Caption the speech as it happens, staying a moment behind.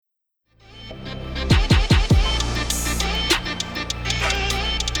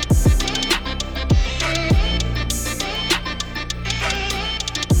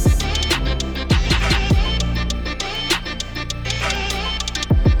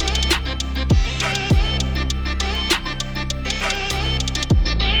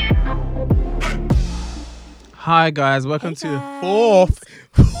Hi guys, welcome to guys.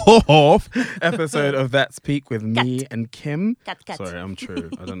 fourth episode of That's Peak with me and Kim. Cut. Sorry, I'm True.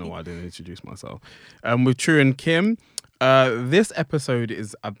 I don't know why I didn't introduce myself. With True and Kim, this episode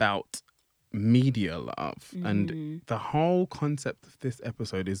is about media love, and the whole concept of this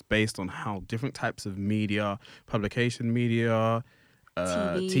episode is based on how different types of media, publication media,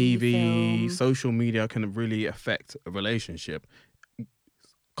 TV, film. social media can really affect a relationship,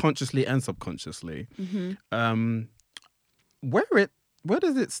 consciously and subconsciously. Where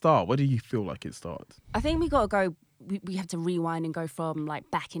does it start? Where do you feel like it starts? I think we got to go. We have to rewind and go from like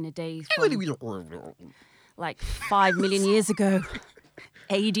back in the days, from, like 5 million years ago.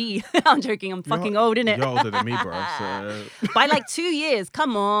 AD. I'm joking. I'm fucking old, innit? You're older than me, bro. So. By like 2 years.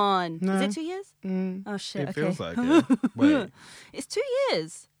 Come on. No. Is it 2 years? Oh shit. It okay. feels like it. Wait, It's 2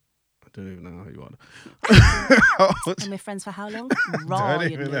 years. I don't even know who you are. And we're friends for how long? Don't Raw,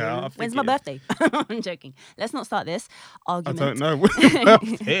 even you know. I know. think When's my it- birthday? I'm joking. Let's not start this I argument. don't know.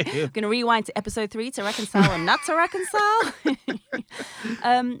 I'm going to rewind to episode 3 to reconcile or not to reconcile.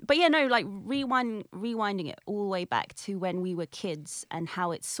 But yeah, no, like rewinding it all the way back to when we were kids and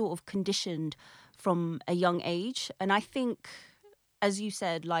how it's sort of conditioned from a young age. And I think, as you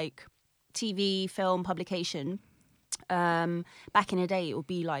said, like TV, film, publication, back in the day, it would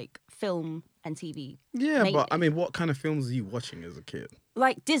be like film and TV. Yeah, mainly. but I mean, what kind of films are you watching as a kid?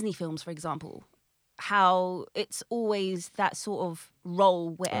 Like Disney films, for example. How it's always that sort of role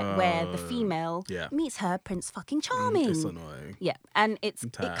where the female yeah. meets her Prince fucking Charming. It's annoying. Yeah, and it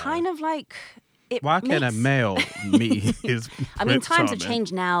kind of like it. Why can't a makes- male meet his I mean, Prince times have Charming?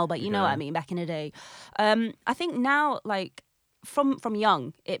 changed now, but you know what I Yeah. mean. Back in the day, I think now, like from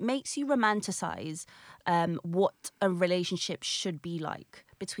young, it makes you romanticize what a relationship should be like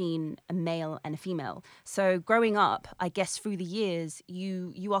between a male and a female. So growing up, I guess through the years,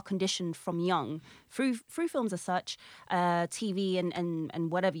 you are conditioned from young through films as such, TV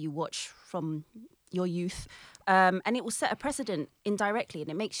and whatever you watch from your youth, and it will set a precedent indirectly, and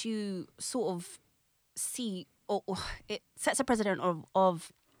it makes you sort of see, or it sets a precedent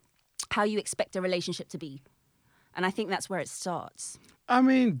of how you expect a relationship to be. And I think that's where it starts. I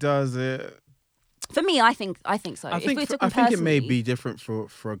mean, does it? For me, I think so. I If we're think talking it may personally- be different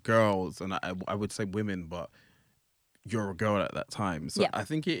for girls, and I would say women, but you're a girl at that time, so Yeah. I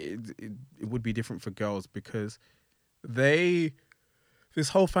think it would be different for girls because this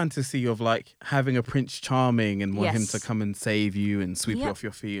whole fantasy of like having a Prince Charming and want him to Yes. come and save you and sweep you Yep. off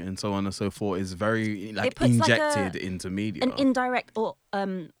your feet and so on and so forth is very like puts like injected into media, an indirect or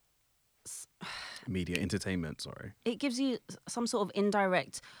media entertainment. Sorry. it gives you some sort of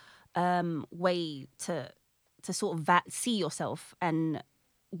indirect way to sort of see yourself and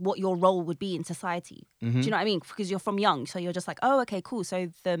what your role would be in society. Do you know what I mean? Because you're from young, so you're just like, oh, okay, cool. So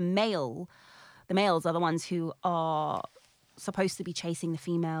the males are the ones who are supposed to be chasing the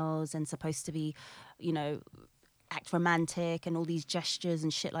females and supposed to be, you know, act romantic and all these gestures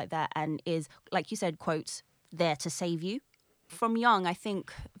and shit like that, and is, like you said, quotes, there to save you. From young, I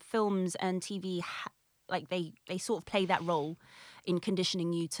think films and TV, like they sort of play that role in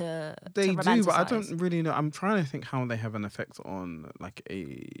conditioning you to They do, but I romanticize. don't really know. I'm trying to think how they have an effect on like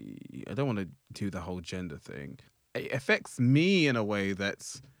I don't want to do the whole gender thing. It affects me in a way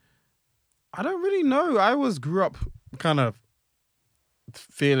that's I don't really know. I grew up kind of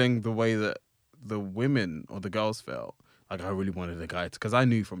feeling the way that the women or the girls felt. Like I really wanted a guy because I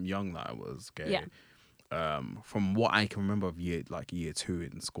knew from young that I was gay. Yeah. From what I can remember of year 2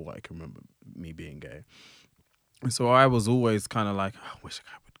 in school, I can remember me being gay. And so I was always kind of like, I wish a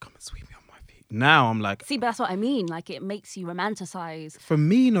guy would come and sweep me on my feet. Now I'm like, See, but that's what I mean. Like, it makes you romanticize. for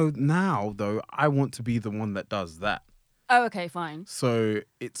me, no. Now though, I want to be the one that does that. Oh, okay, fine. So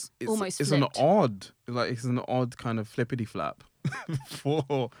it's Almost an flipped. odd kind of flippity flap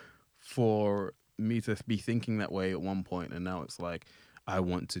for me to be thinking that way at one point, and now it's like I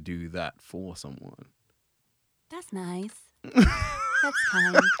want to do that for someone. That's nice. That's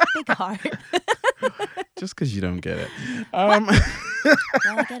kind. Big heart. Just because you don't get it. Well,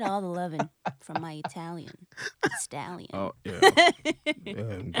 I get all the loving from my Italian stallion. Oh yeah. Yeah,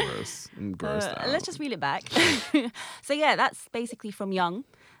 I'm gross. I'm grossed out. Let's just reel it back. So yeah, that's basically from young.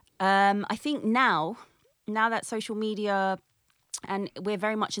 I think now that social media, and we're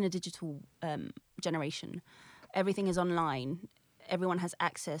very much in a digital generation, everything is online. Everyone has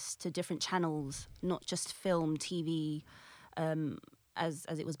access to different channels, not just film, TV, and as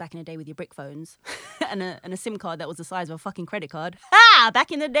it was back in the day with your brick phones and a SIM card that was the size of a fucking credit card.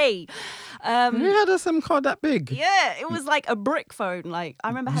 Back in the day. You had a SIM card that big? Yeah, it was like a brick phone. Like I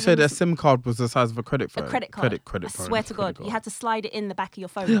remember You having said a SIM card was the size of a credit phone? a credit card. Credit I phone. swear to God, you had to slide it in the back of your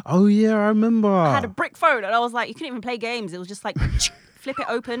phone. Oh, yeah, I remember. I had a brick phone, and I was like, you couldn't even play games. It was just like flip it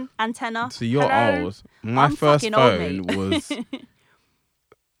open, antenna. So you're Hello? old. My I'm first fucking old, phone mate. was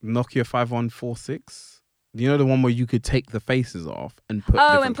Nokia 5146. You know the one where you could take the faces off and put Oh,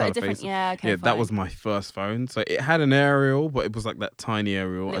 different and put a colour different. faces? Yeah, okay. Yeah, that fine. was my first phone. So it had an aerial, but it was like that tiny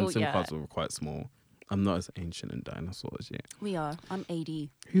aerial, Little, and SIM yeah. cards were quite small. I'm not as ancient and dinosaur as you. We are. I'm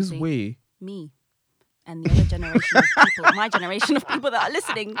 80. Who's see. we? Me. And the other generation of people, my generation of people that are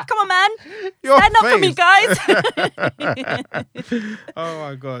listening. Come on, man. Your Stand up for me, face. guys. Oh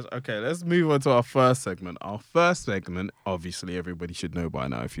my gosh. Okay, let's move on to our first segment. Our first segment, obviously, everybody should know by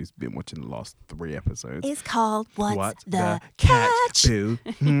now if you've been watching the last 3 episodes. It's called What's What the Catch? Boo.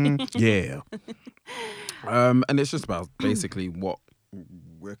 Yeah. And it's just about basically what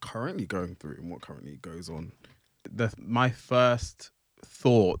we're currently going through and what currently goes on. My first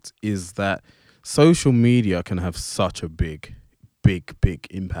thought is that social media can have such a big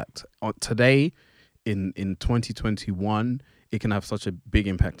impact. Today, in 2021, it can have such a big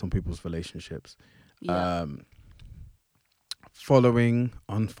impact on people's relationships. Yeah. Following,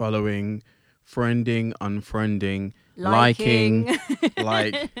 unfollowing, friending, unfriending, liking.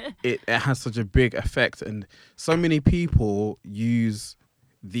 Like it has such a big effect, and so many people use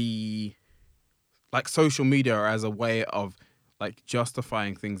the social media as a way of like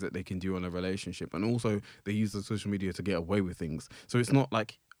justifying things that they can do in a relationship, and also they use the social media to get away with things. So it's not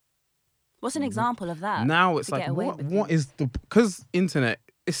like What's an example of that? now it's to like get away what with is the, because internet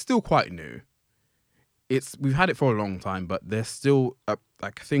is still quite new. We've had it for a long time, but there's still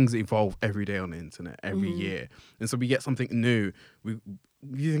like things evolve every day on the internet every year, and so we get something new.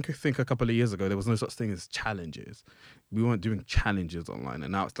 You think a couple of years ago there was no such thing as challenges. We weren't doing challenges online,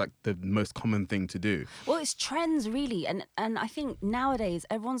 and now it's like the most common thing to do. Well, it's trends really, and I think nowadays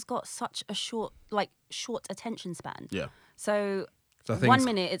everyone's got such a short attention span. Yeah. So So I think 1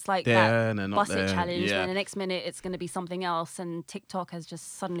 minute it's like there that and they're not bus it there. challenge, Yeah. then the next minute it's going to be something else, and TikTok has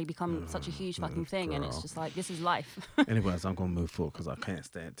just suddenly become such a huge fucking thing, and it's girl. just like, this is life. Anyways, I'm gonna move forward because I can't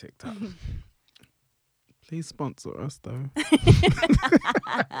stand TikTok. Please sponsor us though.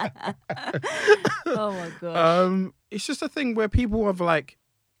 Oh my god. It's just a thing where people have like,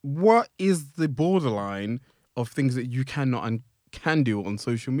 what is the borderline of things that you cannot and can do on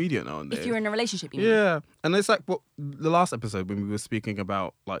social media nowadays? If you're in a relationship, you mean? Yeah, and it's like what the last episode when we were speaking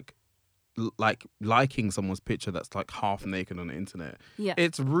about like liking someone's picture that's like half naked on the internet. Yeah.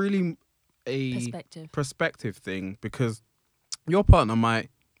 It's really a Perspective. thing, because your partner might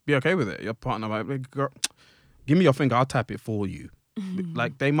be okay with it. Your partner might be, girl, give me your finger, I'll tap it for you.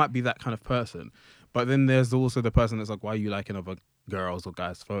 Like they might be that kind of person. But then there's also the person that's like, why are you liking other girls or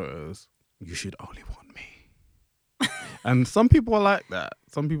guys' photos? You should only want me. And some people are like that.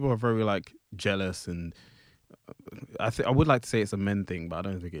 Some people are very like jealous, and I would like to say it's a men thing, but I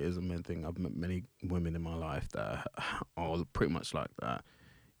don't think it is a men thing. I've met many women in my life that are pretty much like that.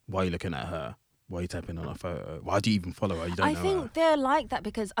 Why are you looking at her? Why are you tapping on her photo? Why do you even follow her? You don't know her. I think they're like that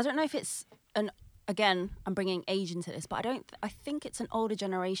because I don't know if it's again, I'm bringing age into this, but I think it's an older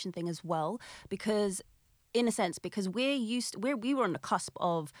generation thing as well, because in a sense, because we were on the cusp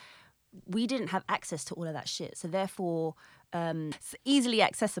of, we didn't have access to all of that shit. So therefore, it's easily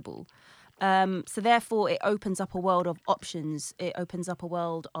accessible. So therefore, it opens up a world of options. It opens up a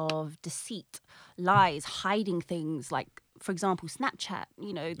world of deceit, lies, hiding things like, for example, Snapchat,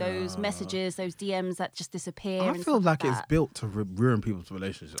 you know, those messages, those DMs that just disappear. I and feel stuff like it's that. built to ruin people's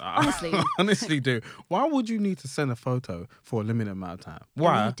relationships. Honestly. I honestly do. Why would you need to send a photo for a limited amount of time? And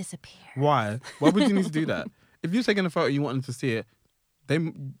then Why? it disappear. Why? Why would you need to do that? If you're taking a photo and you want them to see it,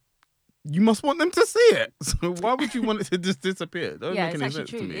 you must want them to see it. So why would you want it to just disappear? That doesn't Yeah, make it's any actually sense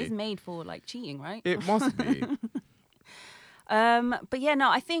to true. me. It's made for like cheating, right? It must be. But yeah,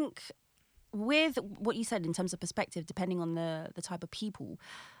 no, I think with what you said in terms of perspective, depending on the type of people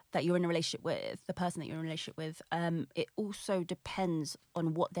that you're in a relationship with, the person that you're in a relationship with, it also depends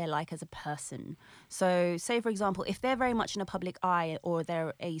on what they're like as a person. So say, for example, if they're very much in a public eye, or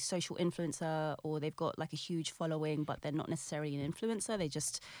they're a social influencer, or they've got like a huge following, but they're not necessarily an influencer, they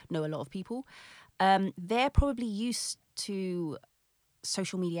just know a lot of people, they're probably used to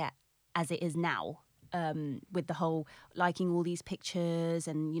social media as it is now. With the whole liking all these pictures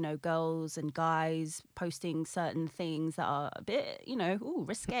and, you know, girls and guys posting certain things that are a bit, you know,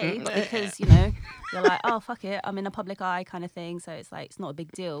 risque, but because, you know, you're like, oh, fuck it, I'm in a public eye kind of thing. So it's like, it's not a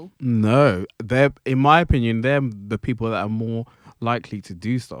big deal. No, in my opinion, they're the people that are more likely to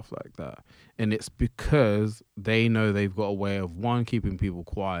do stuff like that. And it's because they know they've got a way of, one, keeping people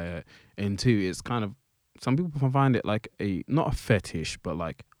quiet, and two, it's kind of, some people find it like not a fetish, but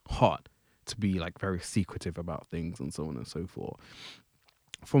like hot to be like very secretive about things and so on and so forth.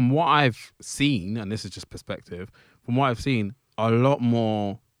 From what I've seen, and this is just perspective, from what I've seen, a lot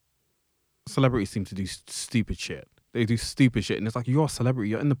more celebrities seem to do stupid shit. They do stupid shit, and it's like, you're a celebrity,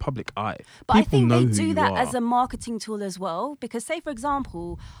 you're in the public eye. But People I think know they who do you that are. as a marketing tool as well. Because say, for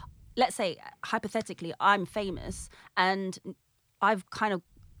example, let's say, hypothetically, I'm famous and I've kind of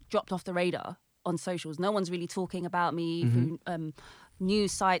dropped off the radar on socials. No one's really talking about me through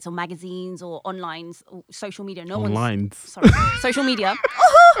news sites or magazines or online or social media. No Online. Sorry, social media.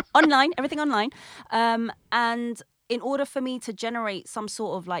 Online, everything online. And in order for me to generate some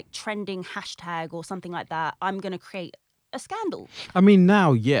sort of like trending hashtag or something like that, I'm going to create a scandal. I mean,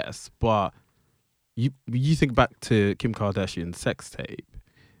 now, yes, but you think back to Kim Kardashian's sex tape.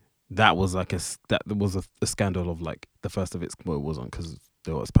 That was like a scandal of like the first of its. Well, it wasn't, because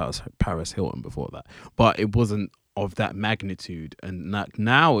there was Paris Hilton before that, but it wasn't of that magnitude. And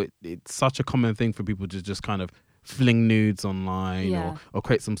now it's such a common thing for people to just kind of fling nudes online or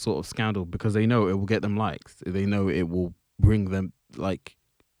create some sort of scandal, because they know it will get them likes. They know it will bring them like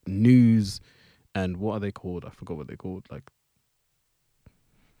news, and what are they called? I forgot what they're called. Like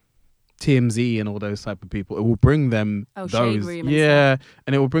TMZ and all those type of people. It will bring them shade those, room and stuff.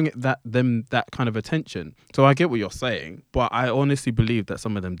 and it will bring that kind of attention. So I get what you're saying, but I honestly believe that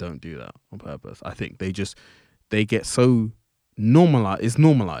some of them don't do that on purpose. I think they get so normalized. It's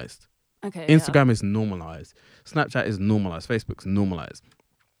normalized. Okay. Instagram is normalized. Snapchat is normalized. Facebook's normalized.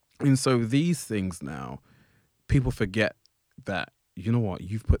 And so these things now, people forget that, you know what,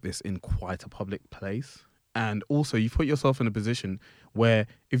 you've put this in quite a public place. And also, you've put yourself in a position where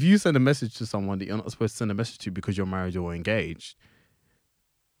if you send a message to someone that you're not supposed to send a message to because you're married or engaged,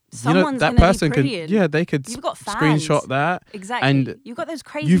 Someone's that gonna person be could, preying. They could You've got fans. screenshot that. Exactly. And you've got those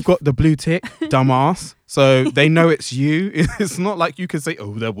crazy. you've got the blue tick, dumbass. So they know it's you. It's not like you can say,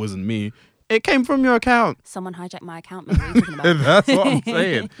 "Oh, that wasn't me." It came from your account. Someone hijacked my account. What are you talking about? That's what I'm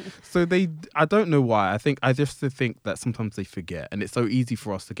saying. So I don't know why. I just think that sometimes they forget, and it's so easy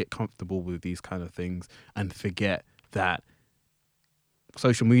for us to get comfortable with these kind of things and forget that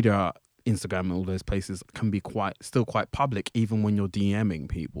social media, Instagram, and all those places can be still quite public, even when you're DMing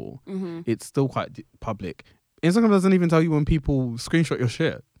people. Mm-hmm. It's still quite public. Instagram doesn't even tell you when people screenshot your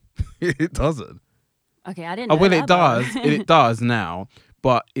shit. It doesn't. Okay, I didn't know Well, that, it does. but- It does now.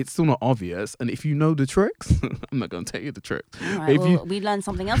 But it's still not obvious. And if you know the tricks, I'm not going to tell you the tricks. All right, If well, we learned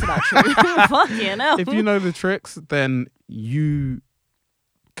something else about truth. Fuck you know. If you know the tricks, then you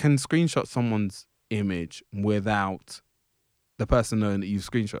can screenshot someone's image without the person knowing that you've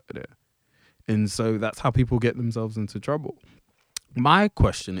screenshotted it. And so that's how people get themselves into trouble. My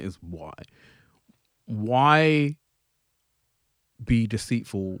question is why? Why be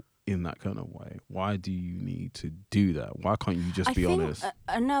deceitful in that kind of way? Why do you need to do that? Why can't you just be honest?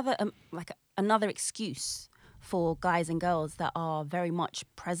 Another excuse for guys and girls that are very much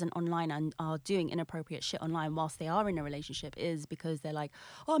present online and are doing inappropriate shit online whilst they are in a relationship is because they're like,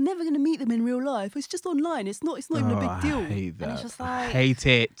 oh, I'm never going to meet them in real life. It's just online. It's not even a big deal. I hate that. And it's just I like, hate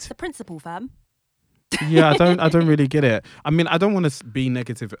it's it. the principle, fam. Yeah, I don't really get it. I mean, I don't want to be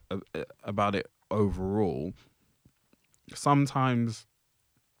negative about it overall. Sometimes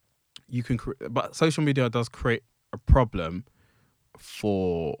you can, but social media does create a problem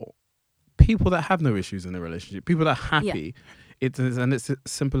for people that have no issues in a relationship, people that are happy. It's as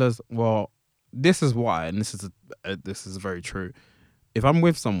simple as, well, this is why, and this is very true. If I'm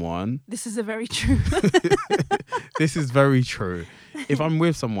with someone, This is a very true. this is very true. If I'm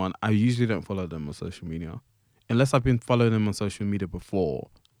with someone, I usually don't follow them on social media, unless I've been following them on social media before.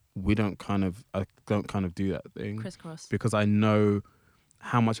 I don't kind of do that thing Crisscross. because I know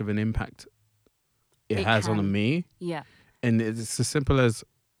how much of an impact it has on can. me. Yeah. And it's as simple as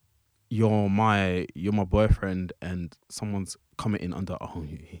you're my boyfriend and someone's commenting under, oh,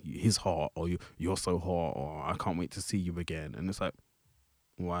 he's hot, or you're so hot, or I can't wait to see you again. And it's like,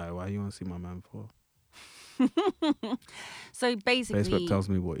 why you want to see my man for? So basically, Facebook tells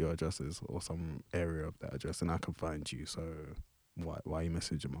me what your address is or some area of that address, and I can find you. So why are you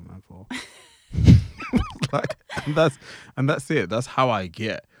messaging my man for? Like, and that's it. That's how I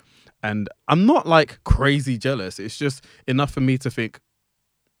get. And I'm not like crazy jealous. It's just enough for me to think,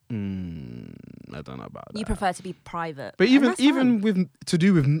 I don't know about that. you prefer to be private. But And that's even fine.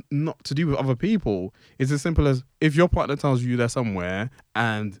 not to do with other people, it's as simple as if your partner tells you they're somewhere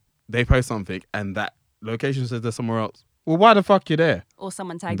and they post something and that location says they're somewhere else, Well, why the fuck you there? Or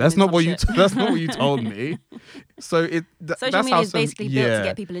someone tagged That's them in not what some you. shit. That's not what you told me. So Social that's media how is basically built to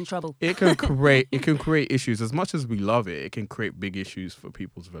get people in trouble. It can create issues. As much as we love it, it can create big issues for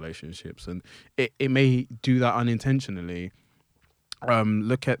people's relationships, and it may do that unintentionally.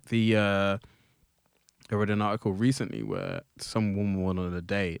 Look at the. I read an article recently where some woman went on a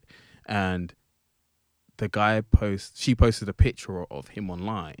date, and the guy she posted a picture of him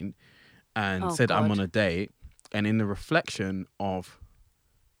online, and said, "I'm God. on a date," and in the reflection of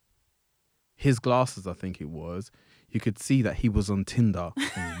his glasses, I think it was, you could see that he was on Tinder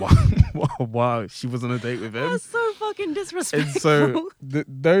while she was on a date with him. That's so fucking disrespectful. And so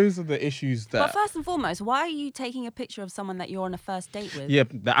those are the issues that. But first and foremost, why are you taking a picture of someone that you're on a first date with? Yeah,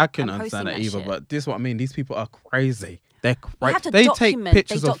 I couldn't and understand that posting that either. shit? But this is what I mean. These people are crazy. They're You have crazy. to They take document-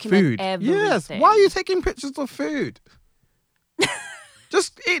 pictures they of document food. Yes. everything. Why are you taking pictures of food?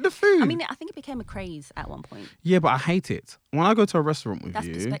 Just eat the food. I mean, I think it became a craze at one point. Yeah, but I hate it. When I go to a restaurant with That's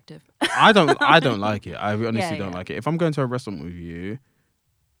you, perspective. I don't like it. I honestly Yeah, don't yeah. like it. If I'm going to a restaurant with you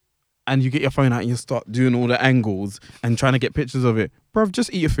and you get your phone out and you start doing all the angles and trying to get pictures of it, bruv,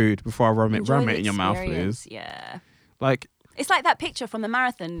 just eat your food before I ram Enjoy it the in your mouth, experience, please. Yeah. Like, It's like that picture from the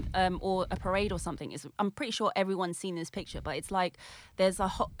marathon or a parade or something. I'm pretty sure everyone's seen this picture, but it's like there's a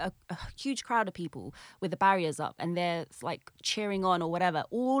huge crowd of people with the barriers up and they're like cheering on or whatever.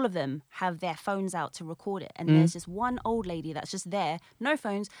 All of them have their phones out to record it. And there's just one old lady that's just there, no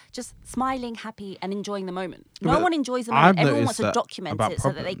phones, just smiling, happy and enjoying the moment. No But one enjoys the I've moment. Everyone wants noticed to that document about it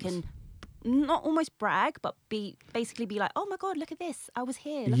so that they problems. can not almost brag, but basically be like, oh my God, look at this. I was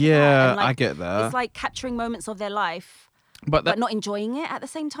here. Look at yeah, that. And like, I get that. It's like capturing moments of their life but but not enjoying it at the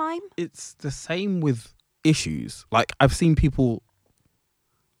same time. it's the same with issues. Like, I've seen people.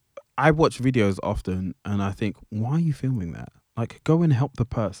 I watch videos often, and I think, why are you filming that? Like, go and help the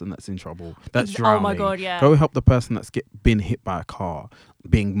person that's in trouble, that's drowning. Oh my God, yeah. Go help the person that's been hit by a car,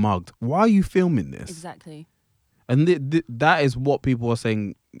 being mugged. Why are you filming this? Exactly. And that is what people are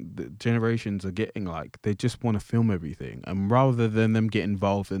saying. The generations are getting like they just want to film everything, and rather than them get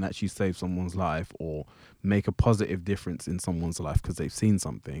involved and actually save someone's life or make a positive difference in someone's life because they've seen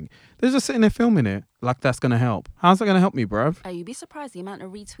something, they're just sitting there filming it like that's gonna help. How's that gonna help me, bruv? You'd be surprised the amount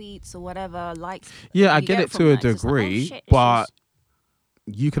of retweets or whatever likes. Yeah, I you get it from to a that. It's just like, oh, degree, shit, this but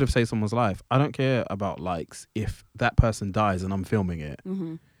is- you could have saved someone's life. I don't care about likes if that person dies and I'm filming it.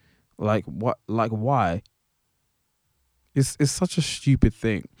 Mhm. Like what? Like why? It's such a stupid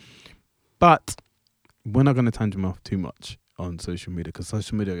thing. But we're not going to tangent off too much on social media because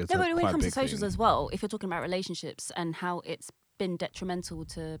social media is No, but when quite it comes to big socials thing. as well, if you're talking about relationships and how it's been detrimental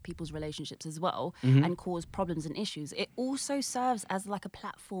to people's relationships as well Mm-hmm. and cause problems and issues, it also serves as like a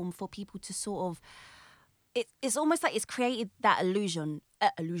platform for people to sort of. It's almost like it's created that illusion,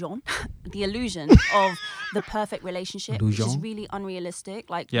 the illusion of the perfect relationship, which is Illusion? really unrealistic.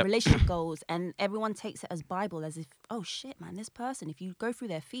 Like Yep. relationship goals, and everyone takes it as Bible, as if, oh shit, man, this person. If you go through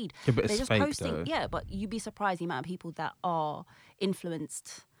their feed, Yeah, but they're it's just fake posting. though. Yeah, but you'd be surprised the amount of people that are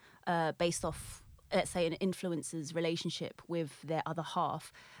influenced based off, let's say, an influencer's relationship with their other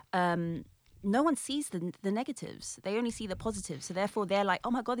half. No one sees the negatives. They only see the positives. So therefore, they're like, "Oh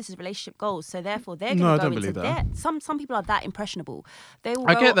my God, this is relationship goals." So therefore, they're No, I going to don't go into believe that. their. Some people are that impressionable. They will.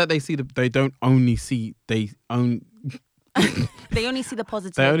 I go, get that they don't only see they only see the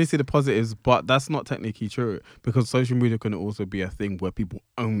positives. They only see the positives, but that's not technically true because social media can also be a thing where people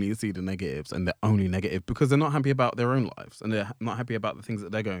only see the negatives and they're only negative because they're not happy about their own lives and they're not happy about the things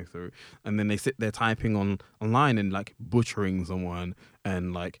that they're going through. And then they sit there typing online and like butchering someone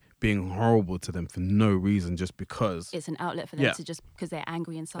and like being horrible to them for no reason just because. It's an outlet for them Yeah. to just because they're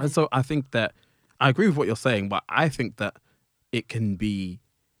angry inside. And so I think that I agree with what you're saying, but I think that it can be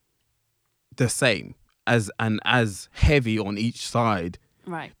the same as heavy on each side.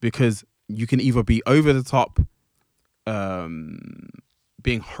 Right. Because you can either be over the top,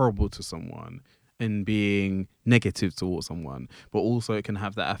 being horrible to someone and being negative towards someone, but also it can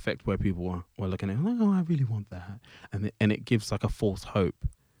have that effect where people are looking at, oh, I really want that, and it gives like a false hope.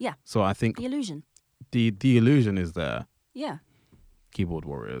 Yeah. So I think The illusion. the illusion is there. Yeah. Keyboard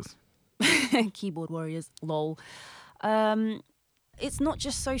warriors. Keyboard warriors. Lol. It's not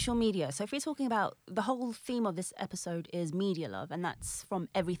just social media. So if we're talking about the whole theme of this episode is media love, and that's from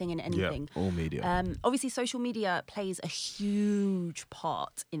everything and anything. Yeah, all media. Obviously, social media plays a huge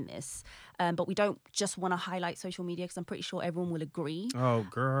part in this, but we don't just want to highlight social media because I'm pretty sure everyone will agree. Oh,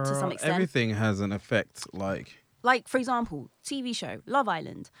 girl. to some extent. Everything has an effect. Like, for example, TV show, Love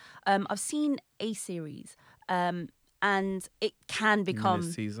Island. I've seen a series, and it can become...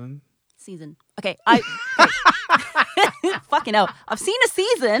 season. Season. Okay, fucking hell. I've seen a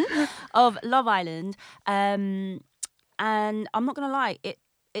season of Love Island, and And I'm not gonna lie,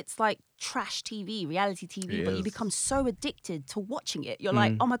 it's like trash TV, reality TV, It but you is. become so addicted to watching it. You're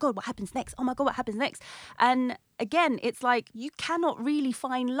like, Mm. oh my God, what happens next? Oh my God, what happens next? And again, it's like you cannot really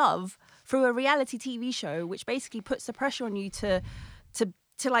find love through a reality TV show, which basically puts the pressure on you to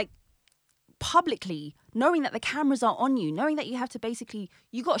like publicly, knowing that the cameras are on you, knowing that you have to basically,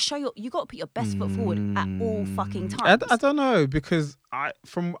 you got to put your best foot forward at all fucking times. I don't know, because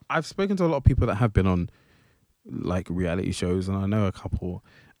I've spoken to a lot of people that have been on like reality shows, and I know a couple,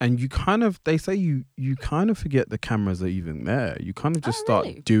 and they say you kind of forget the cameras are even there. You kind of just start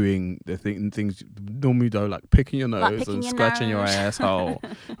really? doing the things you normally do, like picking your Like nose picking and your scratching your nose. asshole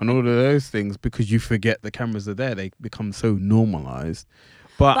and all of those things, because you forget the cameras are there. They become so normalized.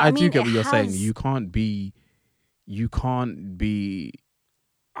 But But I I do mean, get it what you're saying. has. You can't be.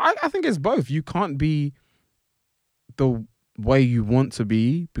 I think it's both. You can't be the way you want to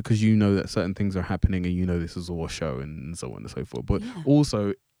be, because you know that certain things are happening and you know this is all a show and so on and so forth. But Yeah.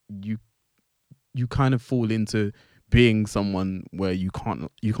 also you kind of fall into being someone where you can't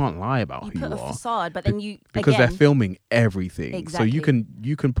lie about You who put you a are, facade, but then you because again, they're filming everything. So Exactly.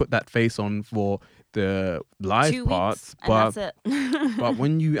 you can put that face on for the live 2 parts, weeks and that's it. but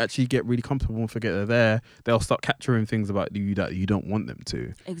when you actually get really comfortable and forget they're there, they'll start capturing things about you that you don't want them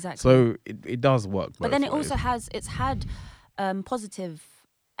to. Exactly. So it does work. But then both it also ways. it's had positive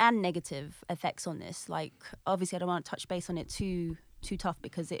and negative effects on this. Like, obviously, I don't want to touch base on it too tough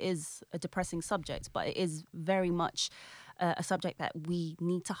because it is a depressing subject, but it is very much a subject that we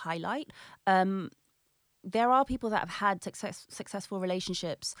need to highlight. There are people that have had successful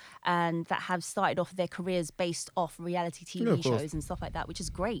relationships and that have started off their careers based off reality Yeah, of TV course. shows and stuff like that, which is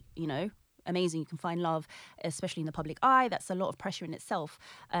great, amazing. You can find love, especially in the public eye. That's a lot of pressure in itself,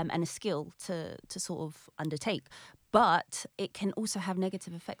 and a skill to sort of undertake. But it can also have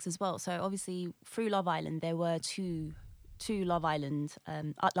negative effects as well. So obviously, through Love Island, there were two Love Islanders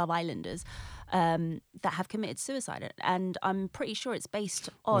that have committed suicide, and I'm pretty sure it's based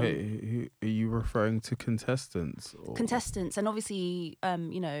on Wait, are you referring to contestants? Or? contestants, and obviously,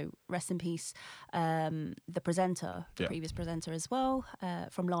 rest in peace, the presenter, the Yeah. previous presenter as well,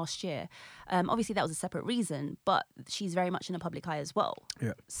 from last year. Obviously, that was a separate reason, but she's very much in the public eye as well.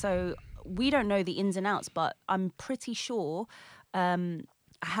 Yeah. So we don't know the ins and outs, but I'm pretty sure, I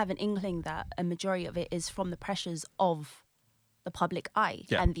have an inkling that a majority of it is from the pressures of the public eye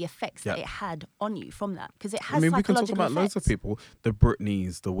Yeah. and the effects that Yeah. it had on you from that, because it I has mean, we can talk psychological about loads of effects. people, the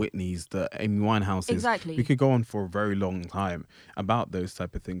Britneys, the Whitneys, the Amy Winehouses. Exactly. We could go on for a very long time about those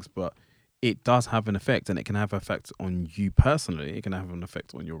type of things, but it does have an effect, and it can have an effect on you personally. It can have an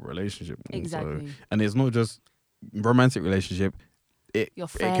effect on your relationship also. Exactly. And it's not just romantic relationship. It Your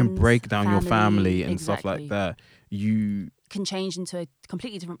can break friends, down your family and stuff exactly. like that. You Can change into a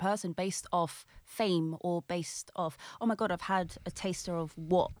completely different person based off fame or based off, oh my God, I've had a taster of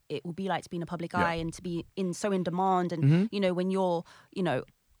what it will be like to be in a public eye and to be so in demand. And, when you're,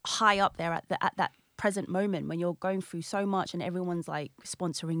 high up there at that present moment, when you're going through so much and everyone's like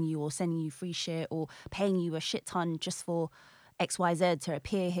sponsoring you or sending you free shit or paying you a shit ton just for XYZ to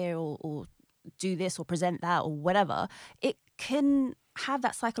appear here or do this or present that or whatever, it can have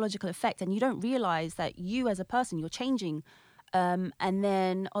that psychological effect, and you don't realize that you as a person, you're changing. And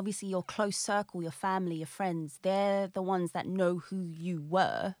then obviously your close circle, your family, your friends, they're the ones that know who you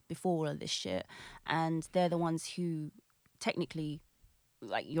were before all of this shit. And they're the ones who technically,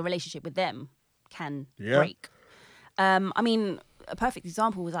 like, your relationship with them can break. I mean, a perfect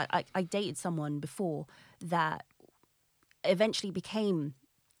example was I dated someone before that eventually became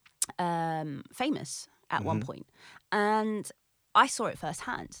famous at one point, and I saw it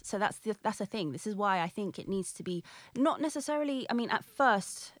firsthand. So that's the thing. This is why I think it needs to be not necessarily. I mean, at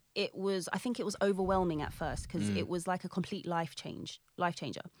first I think it was overwhelming at first because it was like a complete life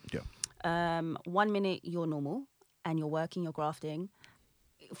changer. Yeah. 1 minute you're normal and you're working, you're grafting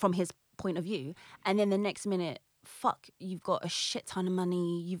from his point of view, and then the next minute, fuck, you've got a shit ton of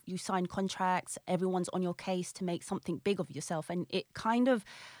money, you signed contracts, everyone's on your case to make something big of yourself, and it kind of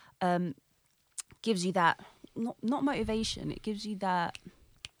gives you that not motivation, it gives you that,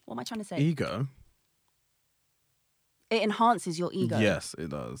 what am I trying to say? Ego. It enhances your ego. Yes, it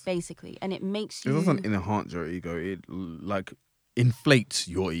does. Basically, and it makes It you. doesn't enhance your ego. It like inflates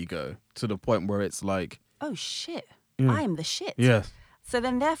your ego to the point where it's like, oh shit, Yeah. I am the shit. yes. So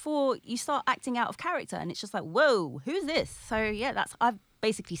then, therefore, you start acting out of character, and it's just like, whoa, who's this? So yeah, I've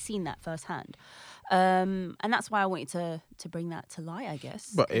basically seen that firsthand, and that's why I wanted to bring that to light, I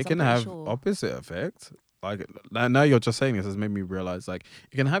guess. But 'cause it I'm can pretty have sure- opposite effect. Like now you're just saying this has made me realize, like,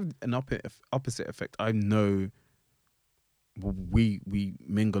 it can have an opposite effect. I know we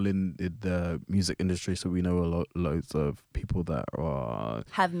mingle in the music industry, so we know loads of people that are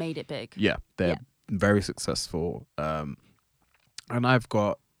Have made it big. they're Yeah. very successful. And I've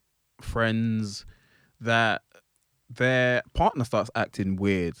got friends that their partner starts acting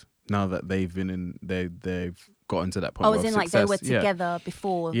weird now that they've gotten to that point. Oh, as in like they were Yeah. together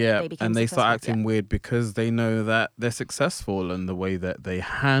before Yeah, they became and they start successful. acting weird because they know that they're successful and the way that they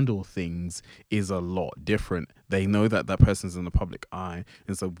handle things is a lot different. They know that that person's in the public eye,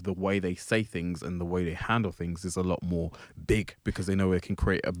 and so the way they say things and the way they handle things is a lot more big because they know they can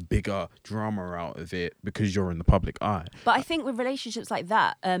create a bigger drama out of it because you're in the public eye. But I think with relationships like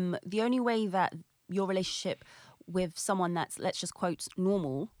that, the only way that your relationship with someone that's, let's just quote,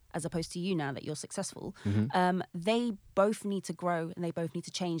 normal, as opposed to you now that you're successful, they both need to grow and they both need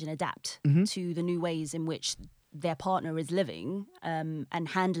to change and adapt to the new ways in which their partner is living and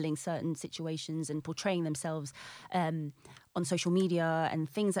handling certain situations and portraying themselves on social media and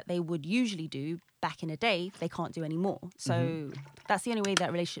things that they would usually do back in a day, they can't do anymore. So that's the only way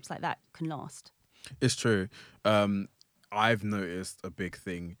that relationships like that can last. It's true. I've noticed a big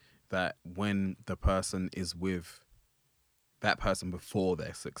thing that when the person is with that person before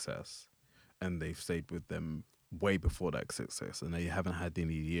their success and they've stayed with them way before that success and they haven't had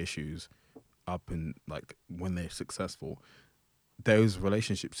any of the issues up in like when they're successful, those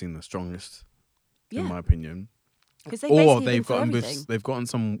relationships seem the strongest in my opinion. Because they Or basically they've been through gotten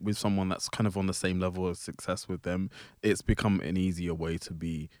everything. with someone that's kind of on the same level of success with them. It's become an easier way to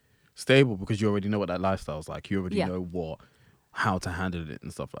be stable because you already know what that lifestyle's like. You already know how to handle it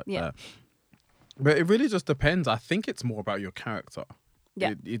and stuff like that. But it really just depends. I think it's more about your character.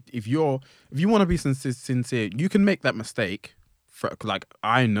 Yeah. If you want to be sincere, you can make that mistake. Like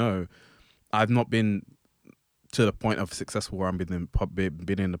I know, I've not been to the point of successful where I've been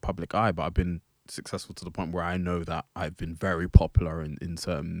in the public eye, but I've been successful to the point where I know that I've been very popular in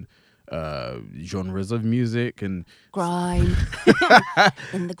certain genres of music and Grime.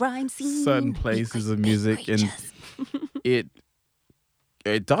 In the grime scene. certain places of music, and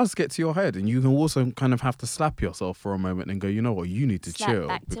it does get to your head, and you can also kind of have to slap yourself for a moment and go, you know what, you need to Snap chill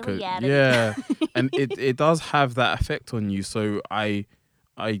back to because reality. and it does have that effect on you. So I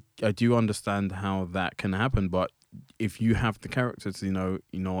do understand how that can happen, but if you have the character to know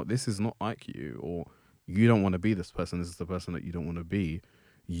what, this is not like you, or you don't want to be this person, this is the person that you don't want to be,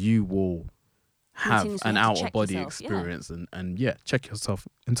 you will have Continuously an have to out of check body yourself, experience and check yourself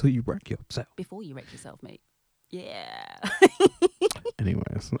until you wreck yourself. Before you wreck yourself, mate. Yeah.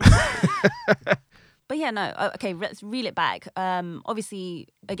 Anyways. But yeah, no. Okay, let's reel it back. Obviously,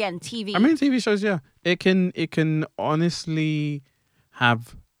 again, TV. I mean, TV shows, it can honestly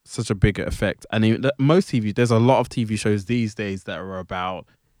have such a big effect. And there's a lot of TV shows these days that are about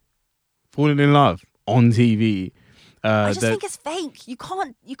falling in love on TV. I just think it's fake. You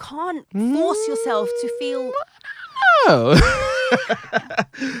can't force yourself to feel.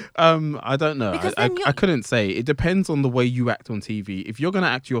 I don't know. Because I couldn't say. It depends on the way you act on TV. If you're going to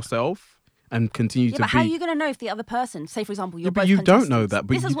act yourself and continue to but be... how are you going to know if the other person, say for example, you're both but you don't know contestants. that.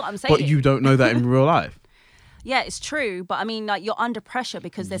 But this is what I'm saying. But you don't know that in real life. Yeah, it's true. But I mean, like, you're under pressure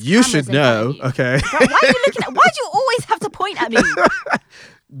because there's You cameras should in front know, of you. okay? Bro, why are you looking at? Why do you always have to point at me?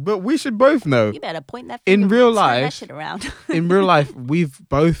 But we should both know. You better point that In finger real and turn that life- shit around. In real life, we've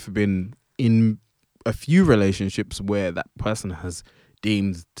both been in a few relationships where that person has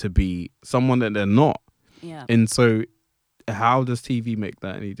deemed to be someone that they're not. Yeah. And so how does TV make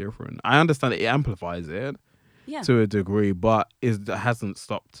that any different? I understand it amplifies it to a degree, but it hasn't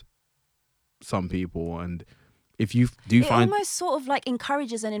stopped some people. And if you do It find... almost sort of like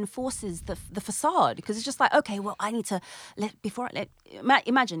encourages and enforces the facade, because it's just like, okay, well, I need to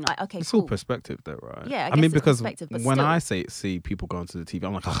imagine, like, okay, It's cool. all perspective though, right? Yeah, I I guess mean, it's because perspective, but when still. I see people go onto the TV,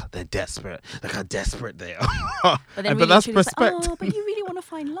 I'm like, oh, they're desperate. Look how desperate they are. But then but that's truly it's like, perspective. oh, but you really want to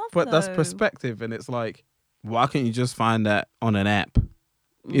find love. But that's though. perspective, and it's like, why can't you just find that on an app?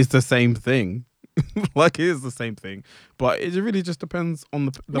 It's the same thing. Like, it is the same thing, but it really just depends on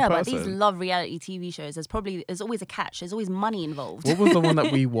the No, person. but these love reality TV shows, there's always a catch. There's always money involved. What was the one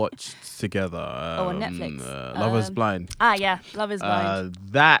that we watched together? on Netflix. Love is Blind. Yeah, Love is Blind.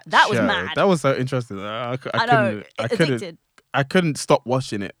 That was show, mad. That was so interesting. I know, addicted. I couldn't stop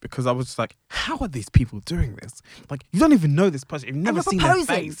watching it because I was just like, how are these people doing this? Like, you don't even know this person. You've never you're seen proposing.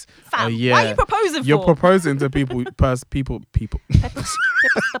 their face. Fam, Oh, yeah. why are you proposing You're for? proposing to people. People.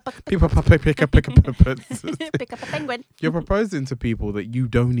 Pick up a penguin. You're proposing to people that you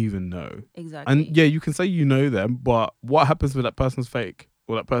don't even know. Exactly. And yeah, you can say you know them, but what happens with that person's fake?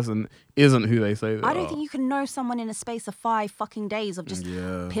 or that person isn't who they say they I are. don't think you can know someone in a space of 5 fucking days of just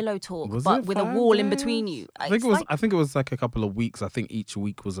pillow talk, Was but it with a 5 wall in days? between you. I think It's it was. like, I think it was like a couple of weeks. I think each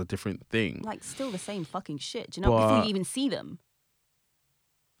week was a different thing. like still the same fucking shit. Do you know? Before you But- even see them.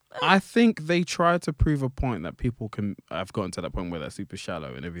 I think they try to prove a point that people can. I've gotten to that point where they're super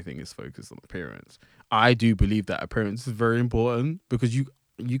shallow and everything is focused on appearance. I do believe that appearance is very important because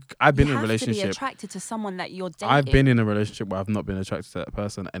I've been you in a have to be relationship. attracted to someone that you're dating. I've been in a relationship where I've not been attracted to that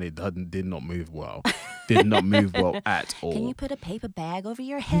person, and it did not move well. Did not move well at all. Can you put a paper bag over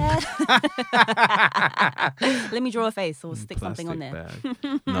your head? Let me draw a face or stick something on there. Plastic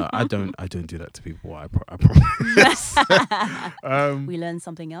bag. No, I don't do that to people. I promise. We learned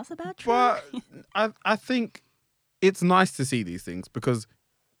something else about you. But I think it's nice to see these things because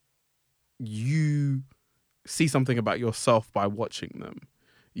you see something about yourself by watching them.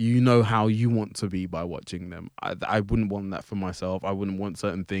 You know how you want to be by watching them. I wouldn't want that for myself. I wouldn't want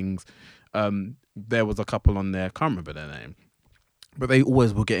certain things. There was a couple on there, I can't remember their name, but they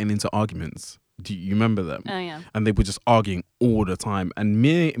always were getting into arguments. Do you remember them? Oh yeah. And they were just arguing all the time. And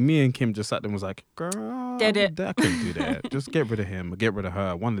me and Kim just sat there and was like, girl, Did it. I couldn't do that. Just get rid of him or get rid of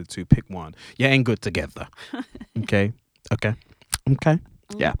her. One of the two, pick one. You ain't good together. Okay? Okay? Okay?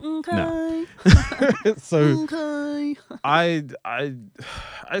 Yeah. Okay. No. So Okay.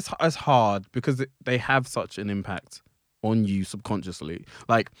 it's hard because they have such an impact on you subconsciously.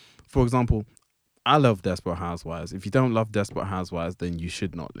 Like, for example, I love Desperate Housewives. If you don't love Desperate Housewives, then you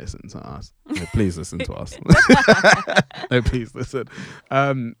should not listen to us. No, please listen to us. No, please listen.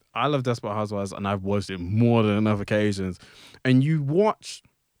 I love Desperate Housewives, and I've watched it more than enough occasions. And you watch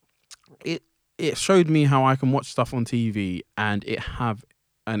it. It showed me how I can watch stuff on TV and it have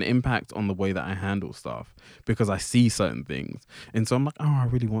an impact on the way that I handle stuff because I see certain things, and so I'm like, oh, I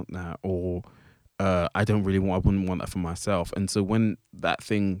really want that, or I wouldn't want that for myself. And so when that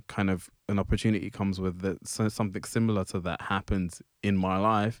thing kind of an opportunity comes with that, so something similar to that happens in my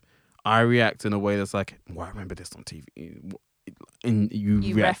life, I react in a way that's like, well, I remember this on TV. And you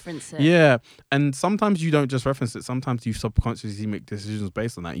react. Reference it. Yeah. And sometimes you don't just reference it. Sometimes you subconsciously make decisions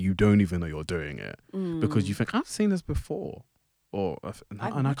based on that. You don't even know you're doing it because you think, I've seen this before. Or I've and I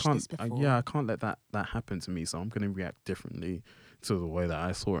watched can't, this before. I can't let that happen to me. So I'm going to react differently to the way that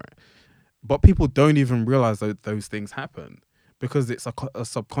I saw it. But people don't even realize that those things happen because it's a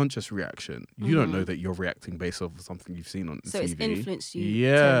subconscious reaction. You don't know that you're reacting based off of something you've seen on So TV. it's influenced you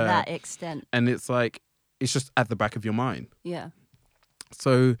Yeah. to that extent. And it's like, it's just at the back of your mind. Yeah.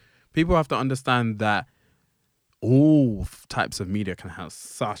 So people have to understand that all types of media can have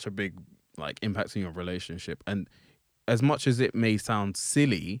such a big like impact on your relationship. And as much as it may sound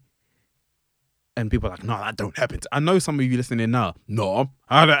silly, and people are like, no, that don't happen. I know some of you listening now. No,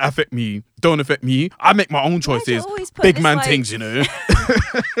 how that affect me? Don't affect me. I make my own Why'd you choices. always put Big this, man like- things, you know.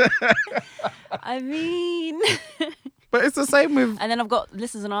 I mean, But it's the same with. and then I've got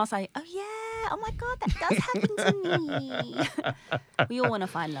listeners and ask like, oh yeah, oh my god, that does happen to me. We all want to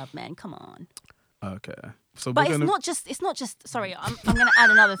find love, man. Come on. Okay, so But we're it's gonna. not just. Sorry, I'm going to add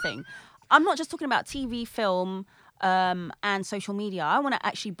another thing. I'm not just talking about TV, film, and social media. I want to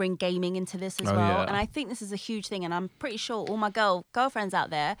actually bring gaming into this as Oh, well. yeah. And I think this is a huge thing. And I'm pretty sure all my girlfriends out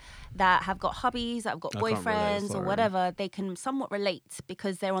there that have got hubbies, that have got I can't relate, boyfriends or sorry. whatever, they can somewhat relate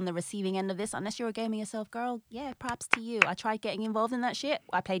because they're on the receiving end of this. Unless you're a gamer yourself, girl, yeah, props to you. I tried getting involved in that shit.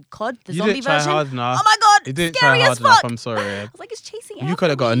 I played COD, the You zombie didn't try version. hard enough. Oh my god, You didn't scary try hard as enough. fuck. I'm sorry. I was like, it's chasing You after could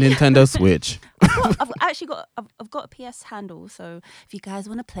have got a me. Nintendo Switch. I've actually got I've got a PS handle, so if you guys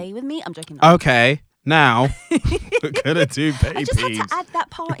want to play with me, I'm joking. No. Okay, now we're gonna do petty I just had peeves. to add that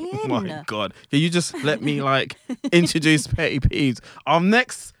part in. Oh my god! Can you just let me like introduce petty peeves? Our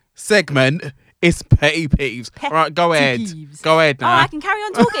next segment is petty peeves. All right, go ahead. peeves. Go ahead Oh, now. I can carry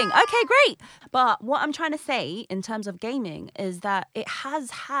on talking. Okay, great. But what I'm trying to say in terms of gaming is that it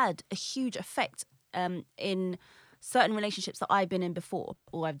has had a huge effect in certain relationships that I've been in before,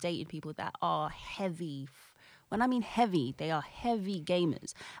 or I've dated people that are heavy. When I mean heavy, they are heavy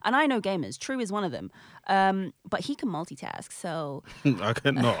gamers. And I know gamers. True is one of them. But he can multitask, so... I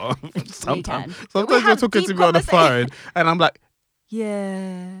cannot. Sometimes can. We you're have talking deep to me on the phone, conversation. and I'm like,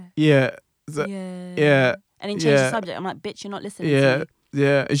 Yeah. yeah, Yeah. And then change yeah. the subject. I'm like, bitch, you're not listening yeah, to me.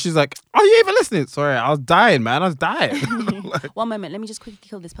 yeah. And she's like, are you even listening? Sorry, I was dying, man. I was dying. One moment, let me just quickly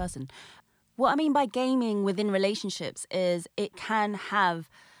kill this person. What I mean by gaming within relationships is it can have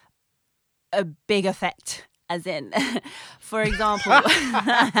a big effect. As in, for example,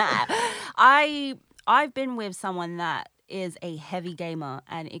 I've been with someone that is a heavy gamer,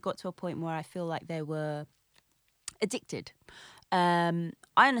 and it got to a point where I feel like they were addicted. I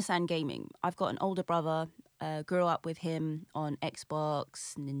understand gaming. I've got an older brother. grew up with him on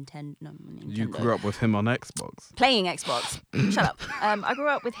Xbox, Nintendo. You grew up with him on Xbox. Playing Xbox. Shut up. I grew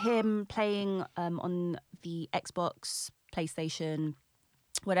up with him playing on the Xbox, PlayStation,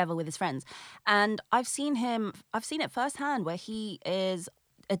 whatever, with his friends, and I've seen it firsthand where he is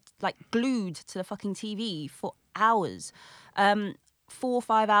like glued to the fucking TV for hours, 4 or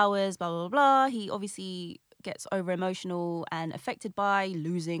 5 hours, blah blah blah. He obviously gets over emotional and affected by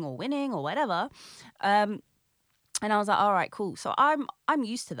losing or winning or whatever. And I was like, all right, cool. So I'm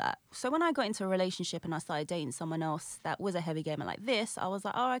used to that. So when I got into a relationship and I started dating someone else that was a heavy gamer like this, I was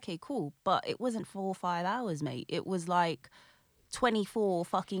like, oh, okay, cool. But it wasn't 4 or 5 hours, mate. It was like 24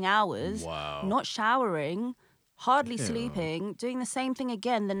 fucking hours. Wow. Not showering, hardly sleeping, doing the same thing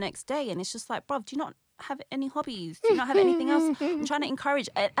again the next day. And it's just like, bruv, do you not have any hobbies? Do you not have anything else? I'm trying to encourage.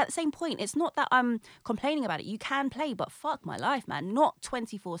 At the same point, it's not that I'm complaining about it. You can play, but fuck my life, man. Not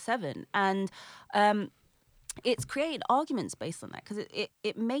 24/7. And it's created arguments based on that, because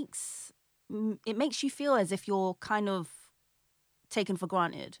it makes you feel as if you're kind of taken for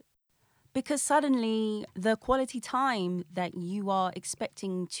granted, because suddenly the quality time that you are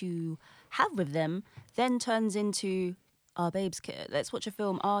expecting to have with them then turns into, oh, babes, let's watch a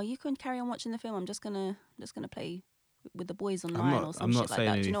film. Oh, you can carry on watching the film. I'm just gonna play with the boys online or some I'm shit not like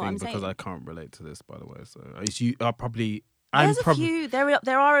saying that. Do you know what I'm anything saying? because I can't relate to this, by the way. So you are probably.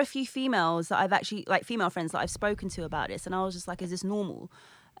 There are a few females that I've actually, like female friends that I've spoken to about this, and I was just like, is this normal?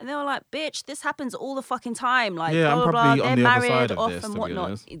 And they were like, bitch, this happens all the fucking time. Like, Yeah, blah, I'm blah, probably blah. on They're the other married side of off this, and to be whatnot.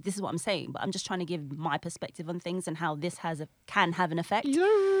 honest. This is what I'm saying, but I'm just trying to give my perspective on things and how this can have an effect. Yeah,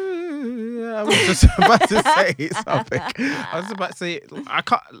 I was just about to say something. I was about to say I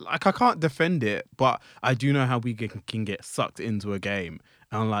can't defend it, but I do know how we can get sucked into a game,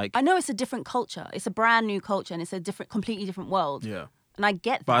 and like I know it's a different culture. It's a brand new culture, and it's a completely different world. yeah. And I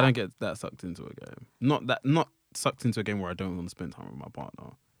get that. But I don't get that sucked into a game. Not sucked into a game where I don't want to spend time with my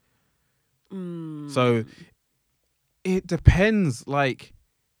partner. So it depends. Like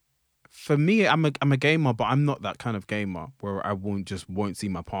for me, I'm a gamer, but I'm not that kind of gamer where I won't see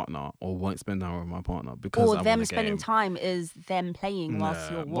my partner or won't spend time with my partner because or I them want a spending game. time is them playing whilst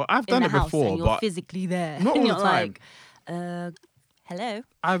you're Well, I've in done the it house before, and you're but physically there. not all and the you're time. like, hello.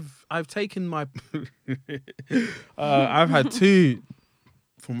 I've taken my I've had two,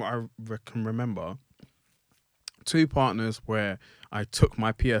 from what I can remember, 2 partners where I took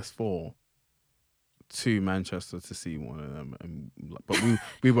my PS4 to Manchester to see one of them, but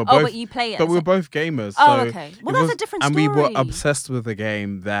we were both. But you play it. But we were both gamers. Oh, so okay. Well, that's a different story. And we were obsessed with the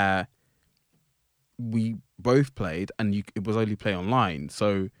game that we both played, and it was only play online.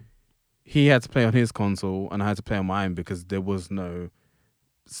 So he had to play on his console, and I had to play on mine because there was no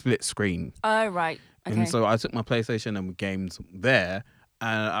split screen. Oh, right. Okay. And so I took my PlayStation and we gamed there.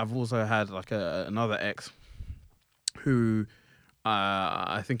 And I've also had like another ex who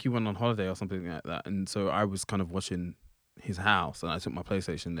I think he went on holiday or something like that. And so I was kind of watching his house and I took my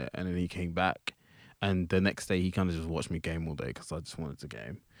PlayStation there, and then he came back. And the next day he kind of just watched me game all day because I just wanted to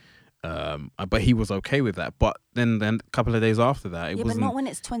game. But he was okay with that. But then a couple of days after that, it wasn't. But not when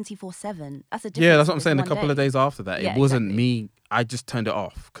it's 24/7. That's a difference. Yeah, that's what I'm saying. A couple of days after that, Yeah, it wasn't exactly. me. I just turned it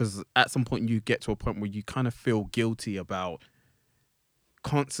off because at some point you get to a point where you kind of feel guilty about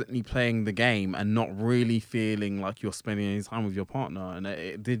constantly playing the game and not really feeling like you're spending any time with your partner. And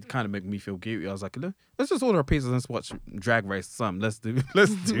it did kind of make me feel guilty. I was like, let's just order a pizza and let's watch Drag Race or something. Let's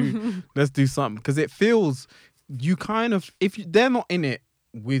do something, because it feels you kind of, if they're not in it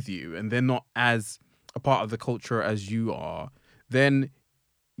with you and they're not as a part of the culture as you are, then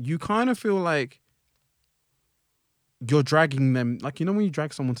you kind of feel like you're dragging them. Like, you know when you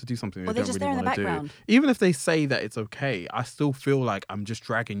drag someone to do something they they're don't just really there in the want to do, background. even if they say that it's okay, I still feel like I'm just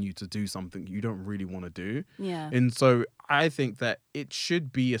dragging you to do something you don't really want to do. Yeah. And so I think that it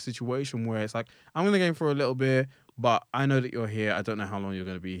should be a situation where it's like, I'm going to game for a little bit, but I know that you're here. I don't know how long you're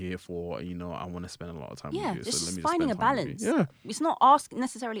going to be here for. You know, I want to spend a lot of time Yeah, with you. it's So let just me finding a spend time with balance. you. Yeah. It's not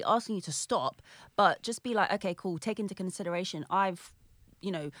necessarily asking you to stop, but just be like, okay, cool. Take into consideration, I've,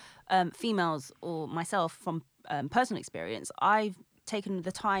 females or myself from personal experience, I've taken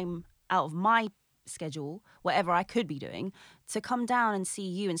the time out of my schedule, whatever I could be doing, to come down and see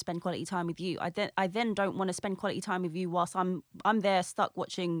you and spend quality time with you. I then don't want to spend quality time with you whilst I'm there stuck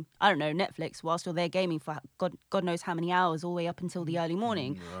watching, I don't know, Netflix, whilst you're there gaming for God knows how many hours, all the way up until the early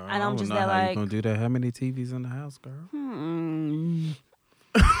morning. And I'm just there how like, you gonna do that? How many TVs in the house, girl?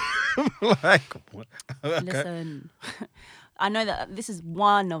 Like, what? Listen, I know that this is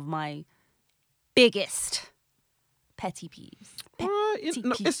one of my biggest petty peeves.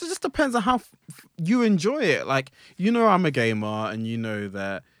 It just depends on how you enjoy it. Like, I'm a gamer, and you know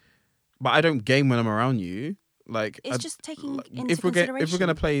that but I don't game when I'm around you. Like, It's just taking into if we're consideration.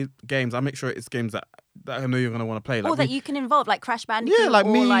 gonna play games, I make sure it's games that I know you're gonna want to play. Like or that you can involve, like Crash Bandicoot. yeah, like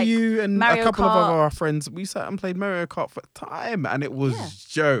or me, like you, and Mario a couple Kart. of our friends. We sat and played Mario Kart for time, and it was Yeah.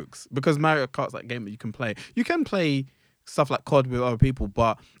 jokes because Mario Kart's that game that you can play. You can play stuff like COD with other people,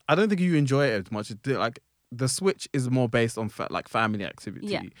 but I don't think you enjoy it as much. Like the Switch is more based on like family activity.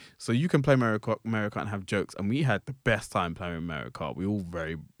 Yeah. So you can play Mario Kart and have jokes, and we had the best time playing Mario Kart. We all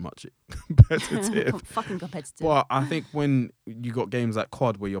very much competitive. Fucking competitive. But I think when you got games like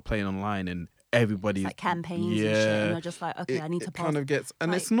COD where you're playing online and everybody's It's like campaigns and shit, and you're just like, okay, I need to it pass. kind of gets,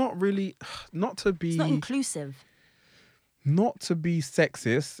 and like- it's not really, not to be, It's not inclusive. not to be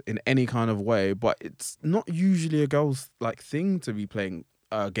sexist in any kind of way, but it's not usually a girl's like thing to be playing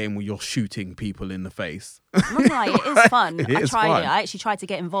a game where you're shooting people in the face. I'm not gonna lie, it is fun. It I is tried fun. it. I actually tried to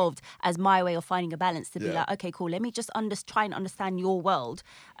get involved as my way of finding a balance to be Yeah. like, okay, cool, let me just try and understand your world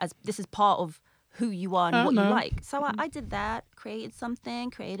as this is part of who you are and I what know. you like. So I did that, created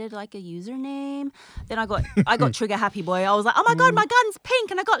like a username. Then I got trigger happy boy. I was like, oh my God, my gun's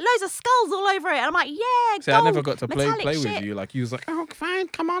pink and I got loads of skulls all over it. And I'm like, yeah, See, gold, I never got to play metallic with shit. you. Like, you was like, oh, fine,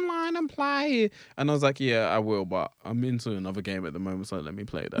 come online and play. And I was like, yeah, I will, but I'm into another game at the moment, so let me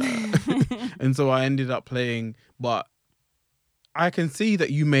play that. And so I ended up playing, but I can see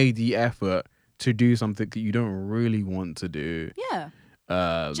that you made the effort to do something that you don't really want to do.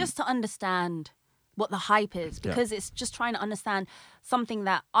 Yeah. Just to understand what the hype is, because it's just trying to understand something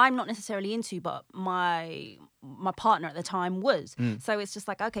that I'm not necessarily into, but my partner at the time was. So it's just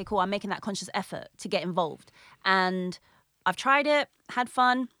like, okay, cool, I'm making that conscious effort to get involved. And I've tried it, had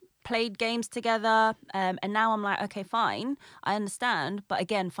fun, played games together, and now I'm like, okay, fine, I understand, but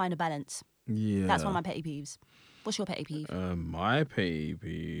again, find a balance. Yeah. That's one of my petty peeves. What's your petty peeve? My petty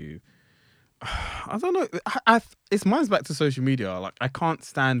peeve. I don't know. It's mine's back to social media. Like, I can't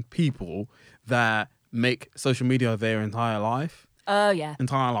stand people that make social media their entire life. Oh, yeah.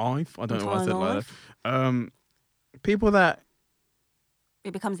 Entire life. I don't know why I said Entire like that. People that,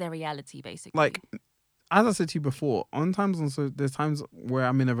 It becomes their reality, basically. like, as I said to you before, there's times where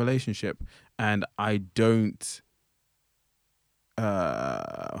I'm in a relationship and I don't.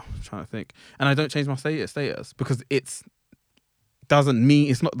 I'm trying to think, and I don't change my status because it's not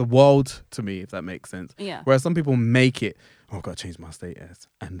the world to me, if that makes sense. Yeah. Whereas some people make it, oh, I've got to change my status,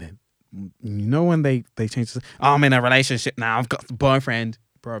 and then when they change, I'm in a relationship now, I've got a boyfriend,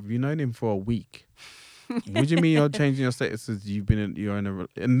 bro. You've known him for a week. What do you mean you're changing your status as you're in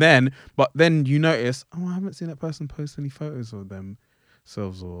a, and then you notice, oh, I haven't seen that person post any photos of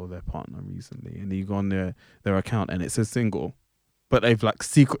themselves or their partner recently, and you go on their account and it says single, but they've like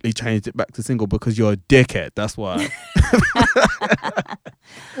secretly changed it back to single because you're a dickhead. That's why.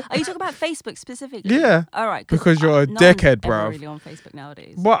 Are you talking about Facebook specifically? Yeah. All right. Because you're a no dickhead, one's ever bruv. really on Facebook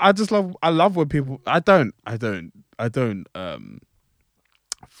nowadays. But I love when people. I don't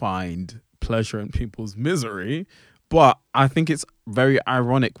find pleasure in people's misery. But I think it's very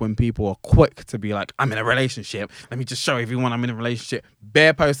ironic when people are quick to be like, I'm in a relationship. Let me just show everyone I'm in a relationship.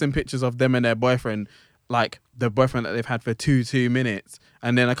 Bare posting pictures of them and their boyfriend, like the boyfriend that they've had for 2 minutes.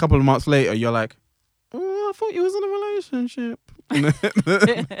 And then a couple of months later, you're like, oh, I thought you was in a relationship.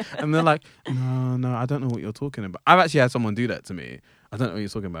 And they're like, no, I don't know what you're talking about. I've actually had someone do that to me. I don't know what you're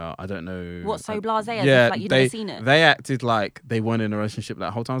talking about. I don't know. What, so blasé? As Yeah, if, like, you'd never seen it? They acted like they weren't in a relationship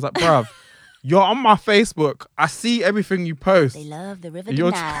that whole time. I was like, bruv, you're on my Facebook. I see everything you post. They love the river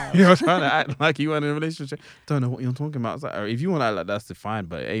You're now. you're trying to act like you weren't in a relationship. Don't know what you're talking about. It's like, if you want to act like that's fine,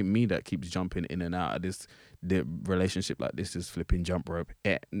 but it ain't me that keeps jumping in and out of the relationship like this is flipping jump rope.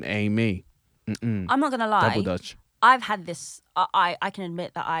 It ain't me. Mm-mm. I'm not going to lie. Double dutch. I've had this, I can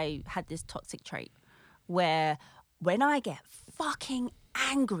admit that I had this toxic trait where when I get fucking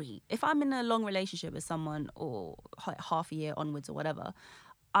angry, if I'm in a long relationship with someone or half a year onwards or whatever,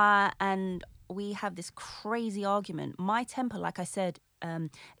 and we have this crazy argument, my temper, like I said,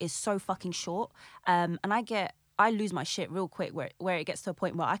 is so fucking short. And I lose my shit real quick where it gets to a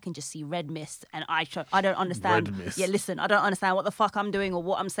point where I can just see red mist and I don't understand. Red mist. Yeah, listen, I don't understand what the fuck I'm doing or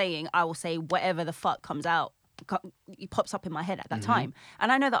what I'm saying. I will say whatever the fuck comes out. It pops up in my head at that time.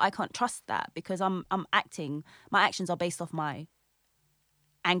 And I know that I can't trust that because I'm acting, my actions are based off my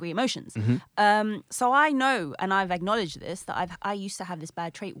angry emotions. So I know, and I've acknowledged this, that I used to have this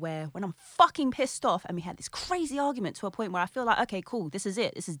bad trait where when I'm fucking pissed off and we had this crazy argument to a point where I feel like, okay, cool, this is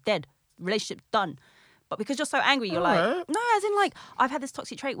it. This is dead. Relationship done. But because you're so angry, you're like, no, as in like, I've had this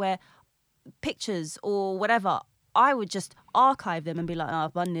toxic trait where pictures or whatever, I would just archive them and be like, oh,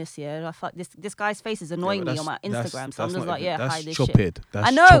 I've done this, yeah. I fuck this guy's face is annoying me on my Instagram. So I'm just like, yeah, hide this shit.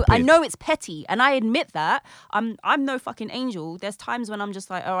 That's I know it's petty, and I admit that. I'm no fucking angel. There's times when I'm just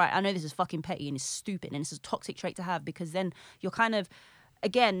like, all right, I know this is fucking petty and it's stupid and it's a toxic trait to have, because then you're kind of,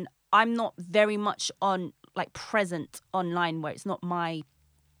 again, I'm not very much on like present online where it's not my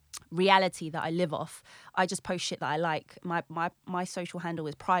reality that I live off. I just post shit that I like. My social handle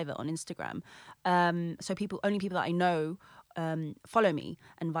is private on Instagram, so only people that I know follow me,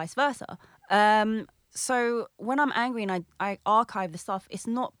 and vice versa. So when I'm angry and I archive the stuff, it's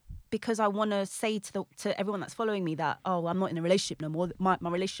not because I want to say to everyone that's following me that, oh, I'm not in a relationship no more, my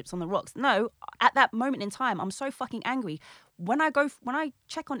relationship's on the rocks. No, at that moment in time, I'm so fucking angry. When I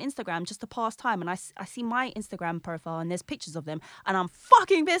check on Instagram just to pass time and I see my Instagram profile and there's pictures of them and I'm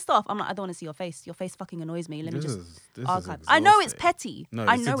fucking pissed off, I'm like, I don't want to see your face. Your face fucking annoys me. Let me just archive. I know it's petty. No,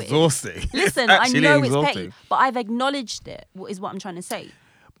 I know exhausting. It is. Listen, I know it's petty, but I've acknowledged it, is what I'm trying to say.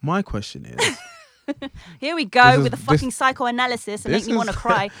 My question is... Here we go with the fucking psychoanalysis and make me want to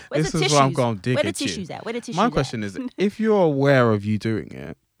cry. Where's the tissues? Where I'm going to dig Where the tissues at? Where the tissues My question is, if you're aware of you doing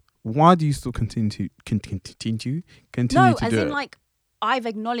it, why do you still continue to do No, it? as in like I've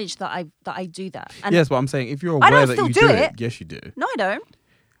acknowledged that I do that. And yes, but I'm saying if you're aware that you do it, yes, you do. No, I don't.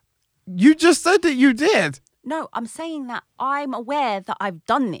 You just said that you did. No, I'm saying that I'm aware that I've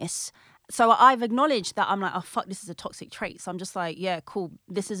done this. So I've acknowledged that I'm like, oh, fuck, this is a toxic trait. So I'm just like, yeah, cool.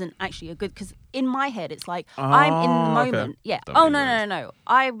 This isn't actually a good... Because in my head, it's like, I'm in the moment. Okay. Yeah. No.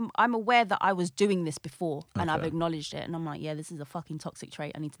 I'm aware that I was doing this before and I've acknowledged it. And I'm like, yeah, this is a fucking toxic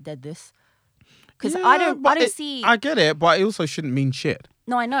trait. I need to dead this. Because I don't see... I get it, but it also shouldn't mean shit.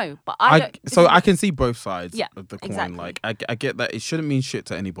 No, I know, but I don't... So I can see both sides of the coin. Exactly. Like, I get that it shouldn't mean shit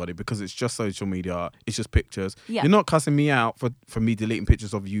to anybody because it's just social media. It's just pictures. Yeah. You're not cussing me out for me deleting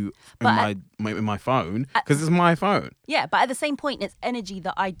pictures of you in my phone because it's my phone. Yeah, but at the same point, it's energy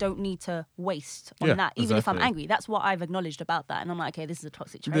that I don't need to waste on that, even if I'm angry. That's what I've acknowledged about that. And I'm like, okay, this is a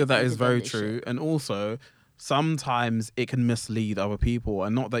toxic trait. Yeah, that is very true. Shit. And also... sometimes it can mislead other people,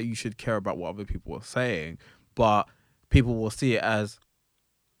 and not that you should care about what other people are saying, but people will see it as,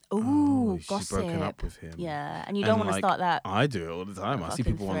 ooh, she's gossip. broken up with him. Yeah, and you don't want to start that. I do it all the time. I see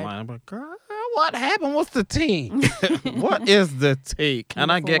people online. I'm like, girl, what happened? What's the tea? What is the tea?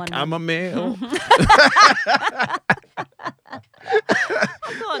 Can I get chamomile? I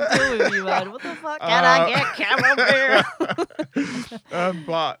can't deal with you, man. What the fuck? Can I get chamomile?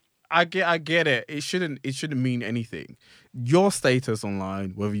 But I get it. It shouldn't mean anything. Your status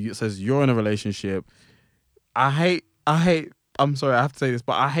online, whether it says you're in a relationship, I hate. I'm sorry, I have to say this,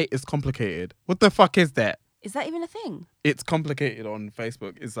 but I hate it's complicated. What the fuck is that? Is that even a thing? It's complicated on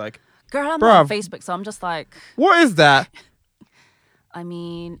Facebook. It's like, girl, I'm not on Facebook, so I'm just like, what is that? I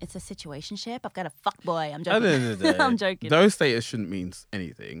mean, it's a situationship. I've got a fuck boy. I'm joking. At the end of the day, I'm joking. Those status shouldn't mean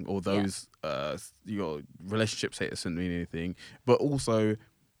anything, or those your relationship status shouldn't mean anything. But also,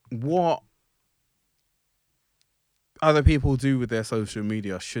 what other people do with their social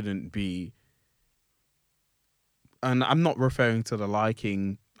media shouldn't be. And I'm not referring to the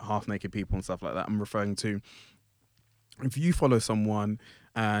liking half naked people and stuff like that. I'm referring to if you follow someone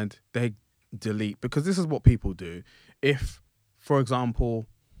and they delete, because this is what people do. If, for example,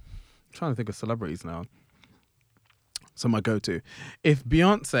 I'm trying to think of celebrities now. So my go-to, if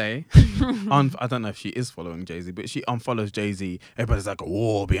Beyonce, I don't know if she is following Jay-Z, but she unfollows Jay-Z, everybody's like,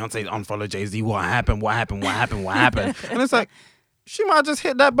 oh, Beyonce unfollowed Jay-Z. What happened? And it's like, she might just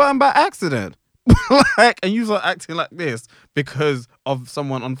hit that button by accident. And you start acting like this because of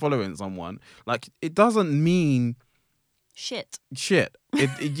someone unfollowing someone. Like, it doesn't mean shit.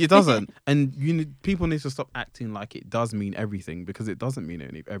 It doesn't. And people need to stop acting like it does mean everything, because it doesn't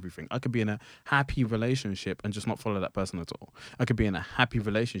mean everything. I could be in a happy relationship and just not follow that person at all. I could be in a happy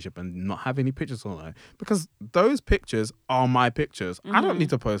relationship and not have any pictures online, because those pictures are my pictures. Mm-hmm. I don't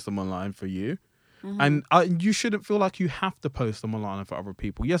need to post them online for you. Mm-hmm. And you shouldn't feel like you have to post them online for other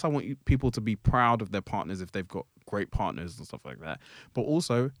people. Yes, I want people to be proud of their partners if they've got great partners and stuff like that. But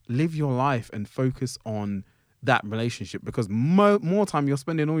also live your life and focus on that relationship, because more time you're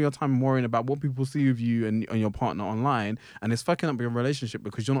spending all your time worrying about what people see of you and your partner online, and it's fucking up your relationship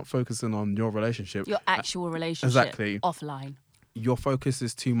because you're not focusing on your relationship. Your actual relationship. Exactly. Offline. Your focus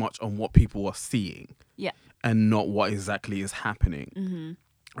is too much on what people are seeing. Yeah. And not what exactly is happening. Mm-hmm.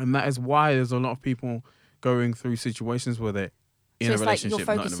 And that is why there's a lot of people going through situations where they're in a relationship,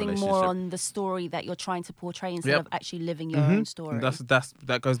 like you're focusing more on the story that you're trying to portray instead of actually living your own story.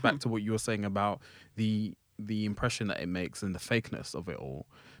 That goes back to what you were saying about the impression that it makes and the fakeness of it all,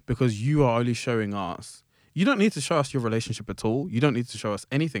 because you are only showing us. You don't need to show us your relationship at all. You don't need to show us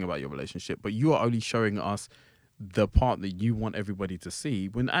anything about your relationship, but you are only showing us the part that you want everybody to see,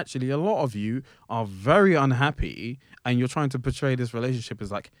 when actually a lot of you are very unhappy and you're trying to portray this relationship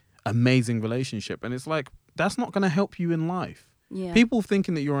as like amazing relationship, and it's like that's not going to help you in life. Yeah. People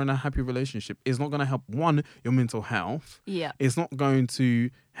thinking that you're in a happy relationship is not going to help, one, your mental health. Yeah. It's not going to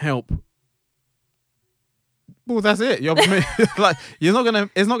help. Well, that's it. Like it's not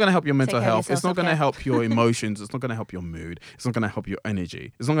gonna help your mental Take care of health. yourself, It's not gonna self-care. help your emotions. It's not gonna help your mood. It's not gonna help your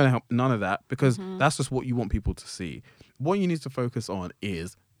energy. It's not gonna help none of that, because that's just what you want people to see. What you need to focus on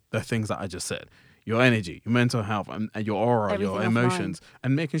is the things that I just said: your energy, your mental health, and your aura, Everything your offline. emotions,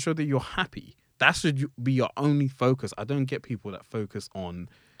 and making sure that you're happy. That should be your only focus. I don't get people that focus on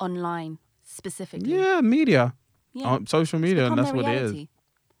Online specifically. media, Yeah. social It's media, and become that's their what it is. reality.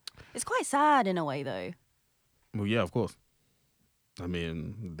 It's quite sad in a way, though, Well, yeah, of course. I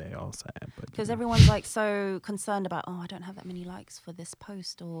mean, they are sad, but because everyone's like so concerned about, oh, I don't have that many likes for this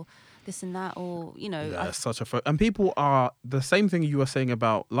post or this and that, or that's such a and people are the same thing you were saying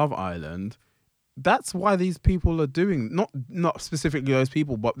about Love Island. That's why these people are doing not specifically those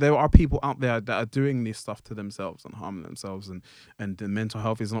people, but there are people out there that are doing this stuff to themselves and harming themselves, and the mental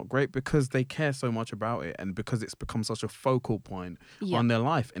health is not great because they care so much about it, and because it's become such a focal point on their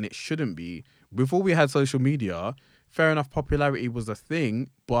life, and it shouldn't be. Before we had social media, fair enough, popularity was a thing,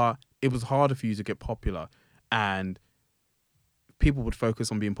 but it was harder for you to get popular, and people would focus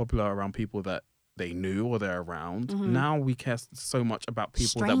on being popular around people that they knew or they're around. Now we care so much about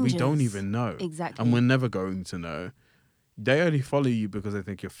people that we don't Strangers. even know. Exactly. And we're never going to know. They only follow you because they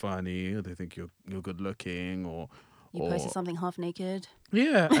think you're funny, or they think you're good looking, or you posted something half naked.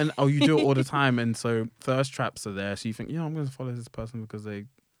 yeah, and you do it all the time, and so thirst traps are there. So you think, I'm going to follow this person because they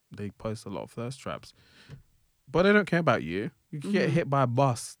post a lot of thirst traps, but they don't care about you. You could get hit by a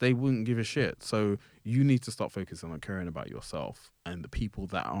bus, they wouldn't give a shit. So you need to start focusing on caring about yourself and the people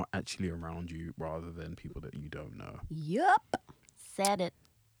that are actually around you, rather than people that you don't know. Yup. Said it.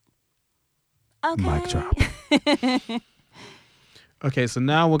 Okay. Mic drop. Okay, so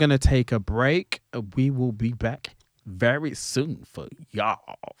now we're gonna take a break. We will be back very soon for y'all.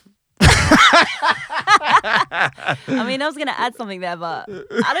 I mean, I was going to add something there, but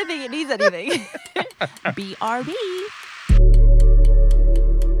I don't think it needs anything. BRB.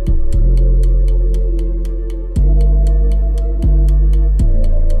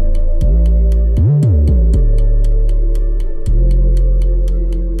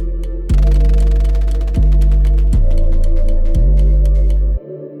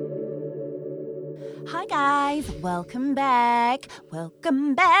 Hi guys, welcome back.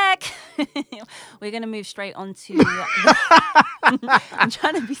 Welcome back. We're going to move straight on to... I'm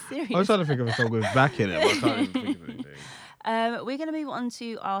trying to be serious. I was trying to think of a song with back in it, but I can't even think of anything. We're going to move on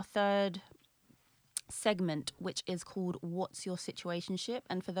to our third segment, which is called What's Your Situationship?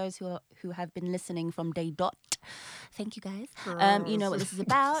 And for those who have been listening from day dot, thank you guys. You know what this is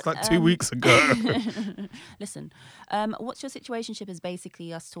about. It's like 2 weeks ago. Listen, What's Your Situationship is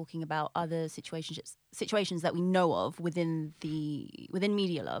basically us talking about other situations that we know of within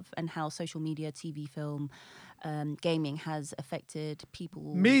Media Love, and how social media, TV, film, gaming has affected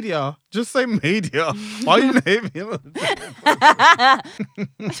people. Media, just say media. Why are you naming him?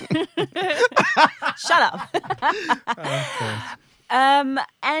 Shut up.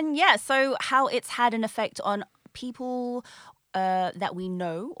 And yeah, so how it's had an effect on people that we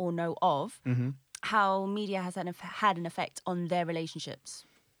know or know of, how media has had an effect on their relationships.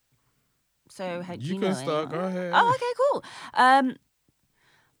 So You can start. Go ahead. Oh, okay, cool.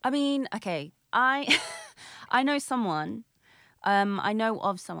 I mean, okay, I know someone. I know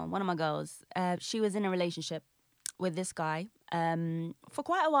of someone. One of my girls. She was in a relationship with this guy for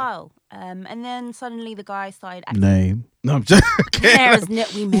quite a while, and then suddenly the guy started acting. Name? No, I'm joking. There's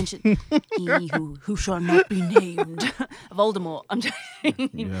we mentioned he who shall not be named. Voldemort. I'm joking.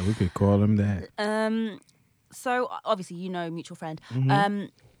 Yeah, we could call him that. So obviously, mutual friend.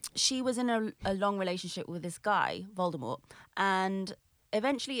 She was in a long relationship with this guy, Voldemort, and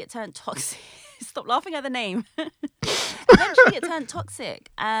eventually it turned toxic. Stop laughing at the name. Eventually it turned toxic,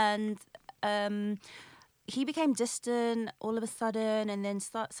 and he became distant all of a sudden, and then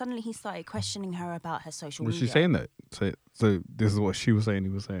suddenly he started questioning her about her social Was media. she saying that? So this is what she was saying he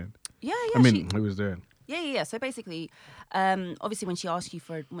was saying? Yeah. I mean, he was doing. Yeah. So basically, obviously when she asks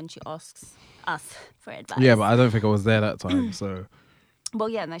us for advice. Yeah, but I don't think I was there that time, so... Well,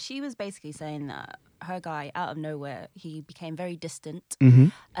 yeah, no, she was basically saying that her guy, out of nowhere, he became very distant.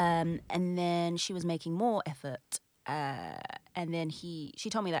 And then she was making more effort. And then she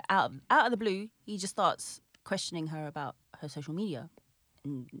told me that out of the blue, he just starts questioning her about her social media.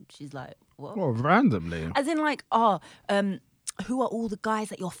 And she's like, what? Well, randomly. As in like, who are all the guys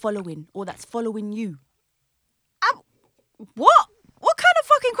that you're following or that's following you? What? What kind of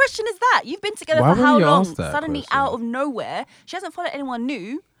fucking question is that? You've been together Why for would how you long? ask that Suddenly, question? out of nowhere, she hasn't followed anyone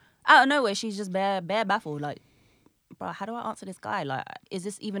new. Out of nowhere, she's just bare baffled. Like, bro, how do I answer this guy? Like, is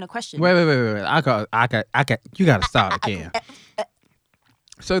this even a question? Wait. I got. You gotta start again.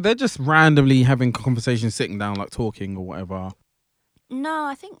 So they're just randomly having conversations, sitting down, like talking or whatever. No,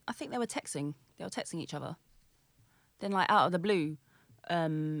 I think they were texting. They were texting each other. Then, like, out of the blue,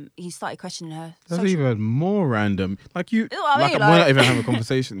 he started questioning her. That's even more random. Like you, You know what I like mean? we're not Like- even having a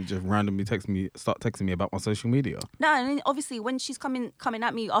conversation. You just randomly start texting me about my social media. No, and then obviously when she's coming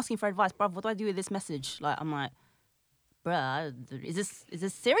at me asking for advice, bruv, what do I do with this message? Like, I'm like, bruh, is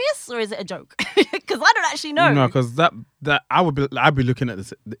this serious or is it a joke? Because I don't actually know. No, because that I'd be looking at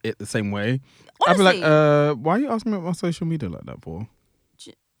it the same way. Honestly, I'd be like, why are you asking me about my social media like that for?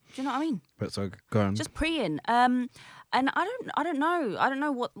 do you know what I mean? But so go on. Just preying. And I don't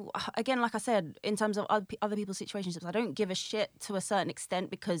know what. Again, like I said, in terms of other people's situationships, I don't give a shit to a certain extent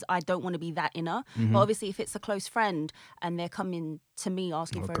because I don't want to be that inner. Mm-hmm. But obviously, if it's a close friend and they're coming to me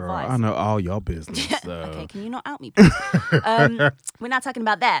asking for Girl, advice, I know all your business. okay, can you not out me, please? We're not talking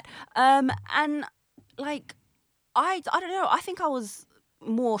about that. And like, I don't know. I think I was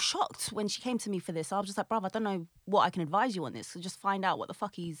more shocked when she came to me for this. I was just like, bruv, I don't know what I can advise you on this. So just find out what the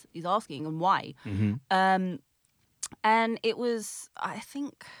fuck he's asking and why. Mm-hmm. And it was, I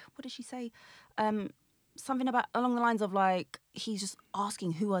think, what did she say? Something about along the lines of like, he's just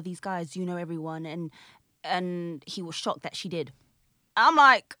asking, who are these guys? Do you know everyone? And he was shocked that she did. I'm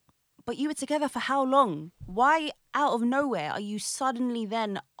like, but you were together for how long? Why out of nowhere are you suddenly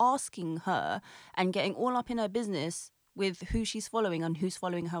then asking her and getting all up in her business with who she's following and who's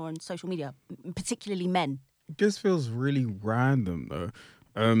following her on social media, particularly men? This feels really random though.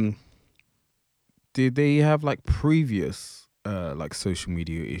 Did they have like previous like social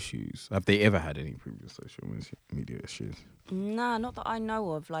media issues? Have they ever had any previous social media issues? Nah, not that I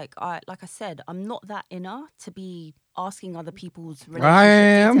know of. Like I said, I'm not that inner to be asking other people's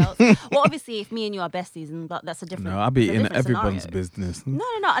relationship details. Well, obviously, if me and you are besties, and that's a different. No, I'll be it's a in different everyone's scenario. business. No.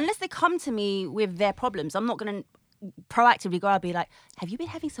 Unless they come to me with their problems, I'm not gonna proactively go out and be like, "Have you been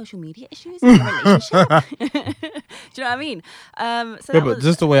having social media issues in your relationship?" Do you know what I mean? So Yeah, that but was,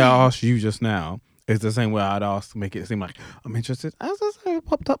 just the way I asked you just now is the same way I'd ask to make it seem like I'm interested. Has this ever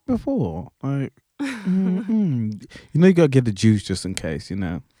popped up before? Like, you know, you gotta get the juice just in case, you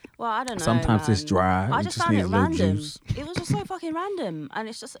know. well, I don't know. Sometimes it's man. dry. I You just just found need it a little random. juice. It was just so fucking random, and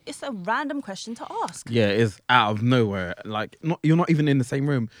it's a random question to ask. Yeah, it's out of nowhere. Like, you're not even in the same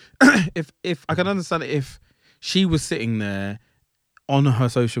room. if I can understand it, if she was sitting there on her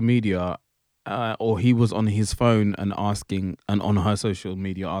social media, or he was on his phone and asking, and on her social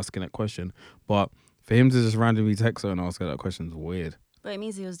media asking that question, but for him to just randomly text her and ask her that question is weird. But it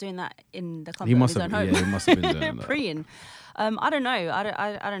means he was doing that in the comfort He of must his have, own home. yeah, he must have been doing that. Preying. I don't know.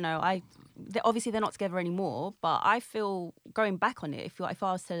 I don't know. Obviously they're not together anymore. But I feel going back on it, if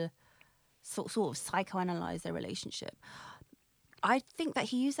I was to sort of psychoanalyze their relationship, I think that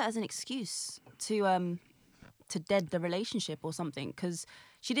he used that as an excuse to dead the relationship or something. Because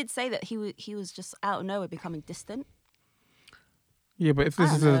she did say that he was just out of nowhere becoming distant. Yeah, but if this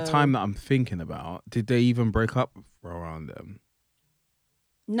I is don't the know. time that I'm thinking about, did they even break up around them?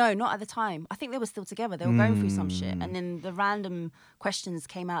 No, not at the time. I think they were still together. They were going through some shit. Hmm. And then the random questions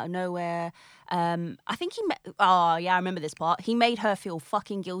came out of nowhere. I think oh, yeah, I remember this part. He made her feel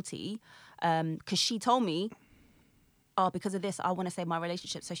fucking guilty because she told me, oh, because of this, I want to save my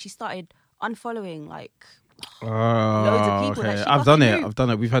relationship. So she started unfollowing, like, loads of people that she I've done fucking it. knew. I've done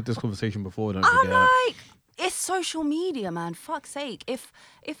it. We've had this conversation before. Don't I'm forget. like, it's social media, man. Fuck's sake. If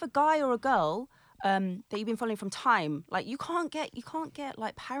a guy or a girl that you've been following from time, like you can't get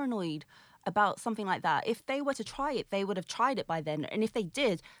like paranoid about something like that. If they were to try it, they would have tried it by then. And if they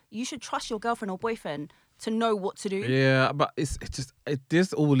did, you should trust your girlfriend or boyfriend to know what to do. Yeah, but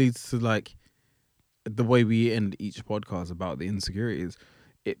this all leads to like the way we end each podcast about the insecurities.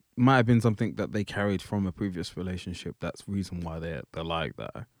 It might have been something that they carried from a previous relationship. That's the reason why they're like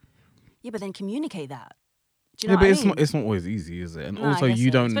that. Yeah, but then communicate that. Do you know Yeah, but what I mean? it's not always easy, is it? And No, I also, guess you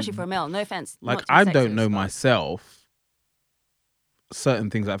so. don't, especially for a male. No offense. like, not to be I don't sexist, know but- myself. Certain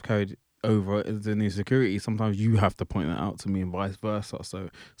things I've carried over as an insecurity. Sometimes you have to point that out to me, and vice versa. So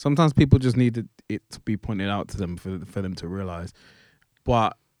sometimes people just need it to be pointed out to them for them to realize.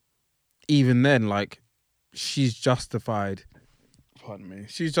 But even then, like, she's justified. Pardon me.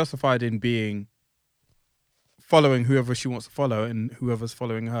 She's justified in following whoever she wants to follow, and whoever's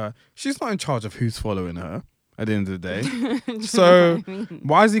following her. She's not in charge of who's following her at the end of the day. Do you know So what I mean?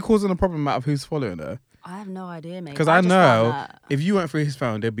 why is he causing a problem out of who's following her? I have no idea, mate. Because I I just found know that- if you went through his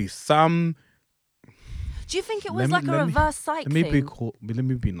phone, there'd be some. Do Do you think it was Let me- like a let me- reverse psych Let me thing? be cool. Let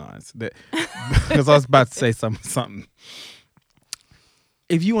me be nice. Because I was about to say something.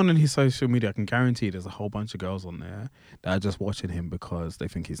 If you went on his social media, I can guarantee there's a whole bunch of girls on there that are just watching him because they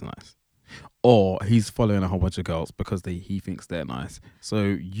think he's nice. Or he's following a whole bunch of girls because he thinks they're nice. So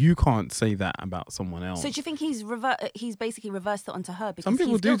you can't say that about someone else. So do you think he's basically reversed it onto her because Some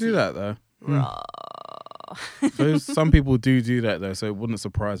people he's do guilty? that though. Bruh. Some people do that though. So it wouldn't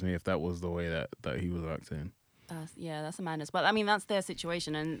surprise me if that was the way that he was acting. That's a madness. But I mean, that's their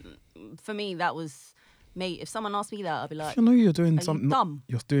situation, and for me, that was, mate. If someone asked me that, I'd be like, If you know you're doing "Are something, you dumb?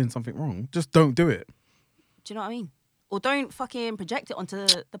 you're doing something wrong. Just don't do it. Do you know what I mean? Or don't fucking project it onto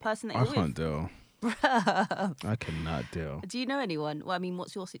the person that I you're can't with." deal. Bruh. I cannot deal. Do you know anyone? Well, I mean,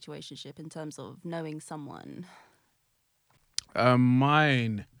 what's your situationship in terms of knowing someone?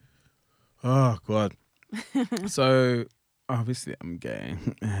 Mine. Oh God. So obviously I'm gay.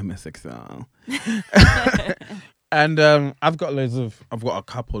 I'm asexual. And I've got a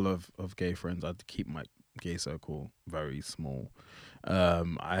couple of gay friends. I'd keep my gay circle very small.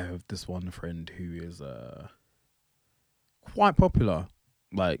 I have this one friend who is quite popular,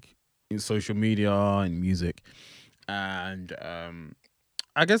 like in social media and music, and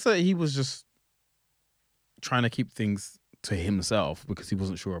I guess that he was just trying to keep things to himself because he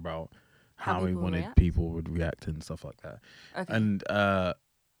wasn't sure about how he people wanted react? people would react and stuff like that. Okay. And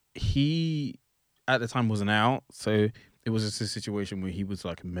he at the time wasn't out, so it was just a situation where he was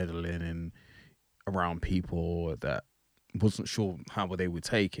like meddling in around people that wasn't sure how they would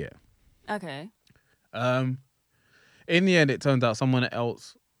take it. Okay. In the end, it turned out someone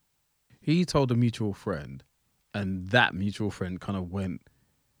else, he told a mutual friend, and that mutual friend kind of went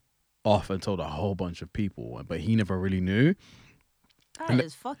off and told a whole bunch of people, but he never really knew. That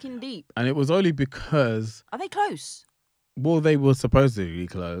is fucking deep. And it was only because, Are they close? well, they were supposed to be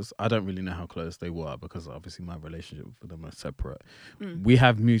close. I don't really know how close they were because obviously my relationship with them are separate. We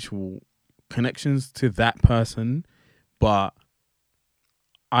have mutual connections to that person, but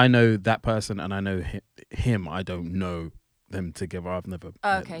I know that person and I know him. I don't know them together. I've never. met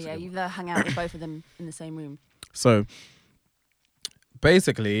them Okay, yeah, together. you've hung out with both of them in the same room. So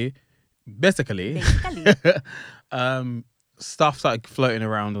basically, Basically. stuff started floating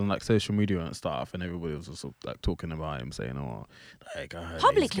around on like social media and stuff, and everybody was just like talking about him, saying, "Oh, like I heard he's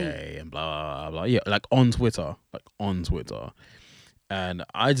Publicly? gay," and blah blah blah. Yeah, like on Twitter, and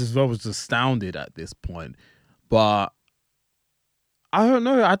I was just astounded at this point, but I don't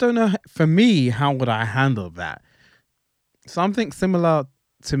know. I don't know. For me, how would I handle that? Something similar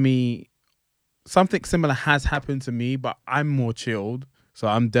has happened to me, but I'm more chilled. So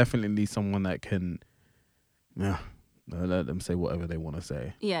I'm definitely someone that can, let them say whatever they want to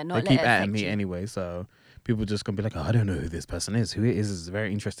say. Yeah, They not let keep it at affect me you. anyway, so people just gonna be like, "Oh, I don't know who this person is. Who it is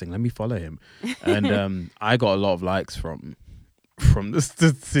very interesting. Let me follow him." And I got a lot of likes from this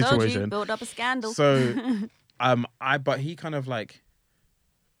Told you, situation. build up a scandal. So but he kind of like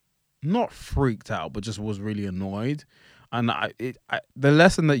not freaked out, but just was really annoyed. And the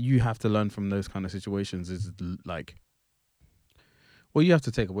lesson that you have to learn from those kind of situations is like, what you have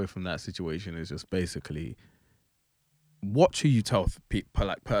to take away from that situation is just basically watch who you tell people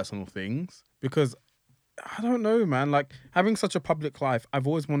like personal things, because I don't know, man, like having such a public life, I've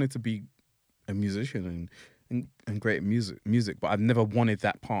always wanted to be a musician and great music, but I've never wanted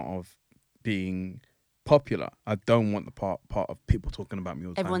that part of being popular. I don't want the part of people talking about me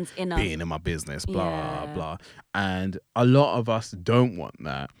all the Everyone's time, inner. being in my business, blah Yeah. blah. And a lot of us don't want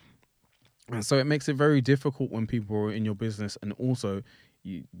that. And so it makes it very difficult when people are in your business, and also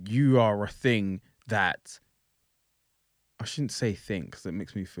you are a thing that, I shouldn't say thing because it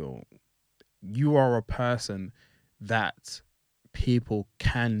makes me feel, you are a person that people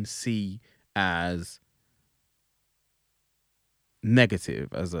can see as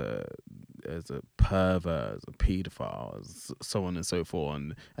negative, as a pervert, as a paedophile, as so on and so forth,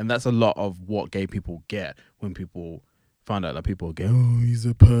 and that's a lot of what gay people get when people find out that people go, "Oh, he's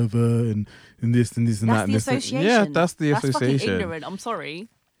a pervert," and this and this and that. That's the And this association. Yeah, that's the That's association. fucking ignorant. I'm sorry.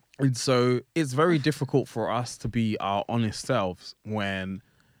 And so it's very difficult for us to be our honest selves when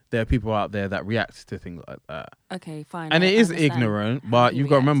there are people out there that react to things like that. Okay, fine. And I it is understand ignorant, how but he you've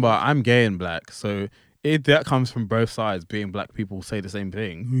got to remember, reacted. I'm gay and black, so that comes from both sides. Being black people say the same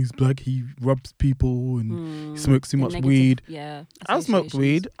thing. He's black, he robs people and he smokes too The much negative, weed. Yeah. I smoked associations.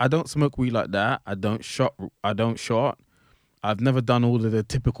 weed. I don't smoke weed like that. I don't shot. I've never done all of the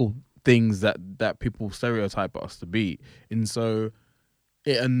typical things that people stereotype us to be. And so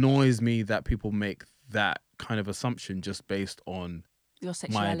it annoys me that people make that kind of assumption just based on Your my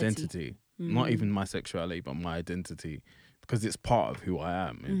sexuality. identity. Not even my sexuality, but my identity, because it's part of who I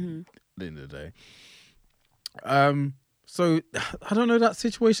am at the end of the day. So I don't know. That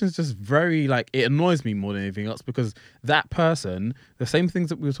situation is just very like it annoys me more than anything else because that person, the same things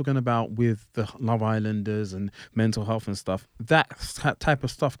that we were talking about with the Love Islanders and mental health and stuff, that type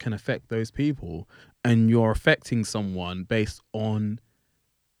of stuff can affect those people, and you're affecting someone based on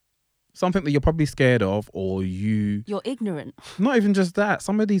something that you're probably scared of, or You're ignorant. not even just that.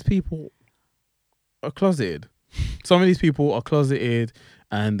 Some of these people are closeted. Some of these people are closeted,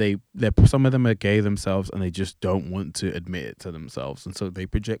 and they're some of them are gay themselves, and they just don't want to admit it to themselves, and so they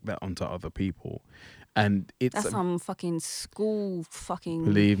project that onto other people. And it's That's some fucking school fucking.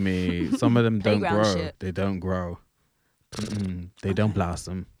 believe me, some of them don't Playground grow. shit. They don't grow. They don't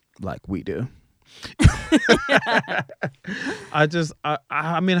blossom like we do.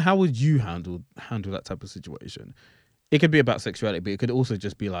 I mean, how would you handle that type of situation? It could be about sexuality, but it could also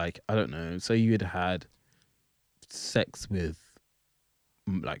just be like, I don't know, say you had sex with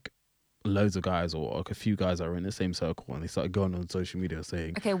like loads of guys or like a few guys that are in the same circle, and they started going on social media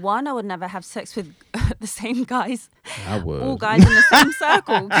saying, Okay, one, I would never have sex with the same guys. I would. All guys in the same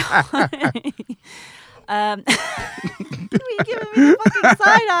circle. You giving me the fucking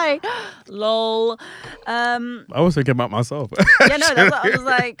side eye? Lol. I was thinking about myself. Yeah, no, that's what I was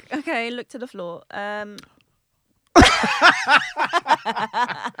like. Okay, look to the floor.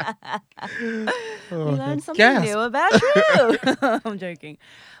 You learned something new about you. I'm joking.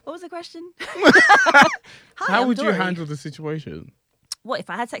 What was the question? Hi, How I'm would you Dory. handle the situation? What if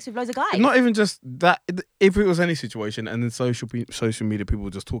I had sex with loads of guys? Not even just that. If it was any situation, and then social media people were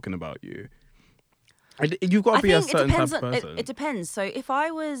just talking about you, and you've got to be a certain type of person. It depends. So if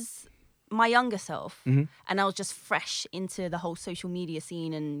I was my younger self Mm-hmm. and I was just fresh into the whole social media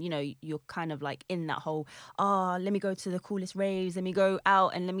scene, and you're kind of like in that whole let me go to the coolest raves, let me go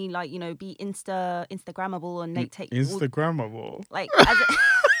out and let me like be Instagrammable and take Instagrammable.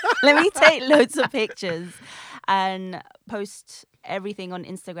 let me take loads of pictures and post everything on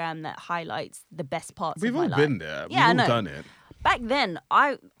Instagram that highlights the best parts We've of my all life. been there. Yeah, I We've know. all done it. Back then,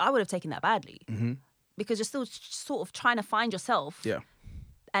 I would have taken that badly Mm-hmm. because you're still sort of trying to find yourself. Yeah.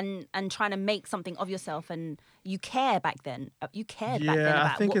 And trying to make something of yourself, and you care back then. You cared back then Yeah, about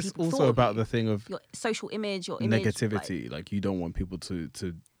I think what it's people also thought about of you. the thing of Your social image, your image, negativity. Like you don't want people to.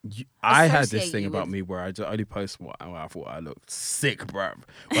 I had this Associate thing you about with- me where I just only post what I thought I looked sick, bruv.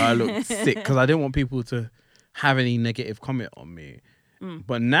 Where I looked sick because I didn't want people to have any negative comment on me.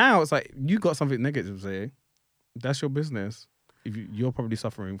 But now it's like you got something negative to say. That's your business. If you're probably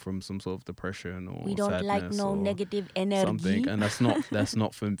suffering from some sort of depression or We don't like sadness no or negative energy. something, and that's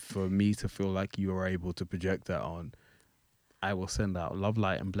not for me to feel like you are able to project that on. I will send out love,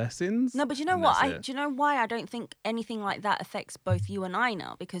 light, and blessings. No, but you know and what? that's it. Do you know why I don't think anything like that affects both you and I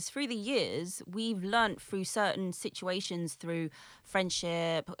now? Because through the years, we've learnt through certain situations, through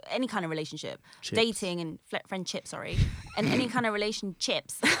friendship, any kind of relationship, Chips. dating and friendship, sorry, and any kind of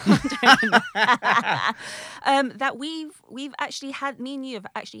relationships, that we've actually had, me and you have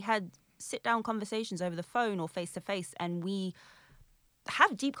actually had sit down conversations over the phone or face to face, and we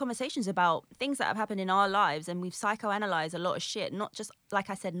have deep conversations about things that have happened in our lives, and we've psychoanalyzed a lot of shit, not just, like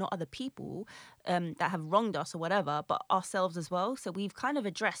I said, not other people that have wronged us or whatever, but ourselves as well. So we've kind of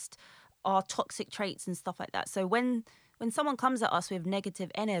addressed our toxic traits and stuff like that. So when someone comes at us with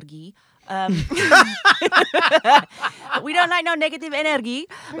negative energy, we don't like no negative energy.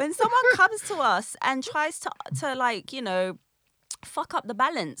 When someone comes to us and tries to like, fuck up the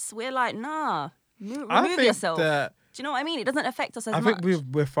balance, we're like, nah, remove yourself. Do you know what I mean? It doesn't affect us as much. I think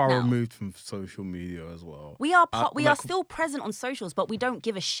we're far now. removed from social media as well. We are are still present on socials, but we don't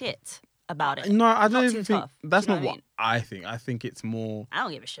give a shit about it. No, I Not don't too even think tough. that's Do you not know what I think. I think it's more I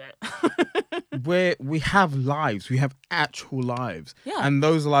don't give a shit. where we have lives, we have actual lives, Yeah. and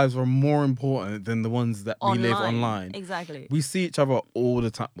those lives are more important than the ones that we live online. Exactly. We see each other all the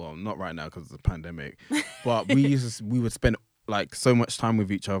time. Well, not right now because of the pandemic, but we would spend like so much time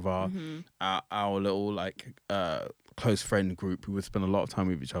with each other. Mm-hmm. Our little like close friend group, we would spend a lot of time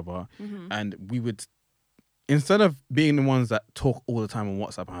with each other, Mm-hmm. and we would, instead of being the ones that talk all the time on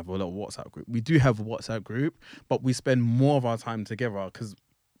WhatsApp and have a little WhatsApp group, we do have a WhatsApp group, but we spend more of our time together because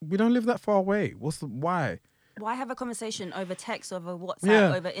we don't live that far away. Why? Why have a conversation over text, over WhatsApp,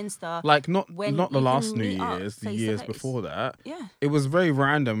 Yeah. over Insta? Like not when the you can last New meet up Year's, the face to years face. before that. Yeah. It was very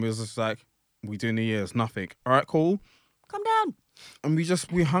random. It was just like, we do New Year's, nothing. All right, cool. Come down. And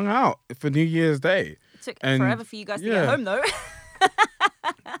we hung out for New Year's Day. It took And, forever for you guys to yeah. get home, though.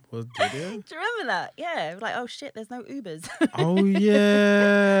 Well, did it? Do you remember that? Yeah. Like, oh shit, there's no Ubers. Oh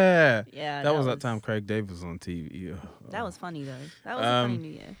yeah. Yeah. That was that time Craig David was on TV. That was funny though. That was a funny New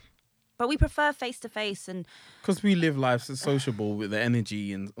Year. But we prefer face to face, and because we live lives so sociable with the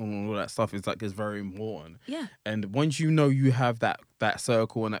energy and all that stuff is like is very important. yeah, And once you know you have that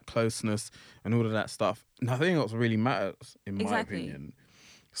circle and that closeness and all of that stuff, nothing else really matters in my Exactly. opinion.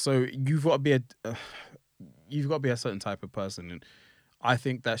 So you've got to be a certain type of person, and I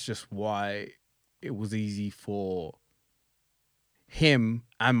think that's just why it was easy for him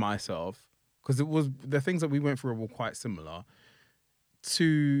and myself, because it was the things that we went through were quite similar,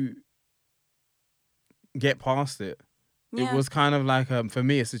 to get past it. yeah. It was kind of like for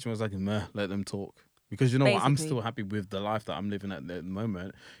me a situation was like meh, let them talk, because you know what, I'm Basically. still happy with the life that I'm living at the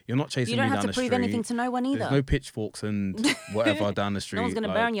moment. You're not chasing You don't me have down to the prove street. anything to no one either. There's no pitchforks and whatever down the street. No one's gonna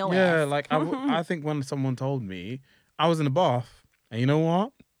like, burn your yeah, ass. like I think when someone told me I was in the bath, and you know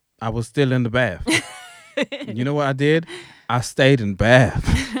what, I was still in the bath. You know what I did? I stayed in bath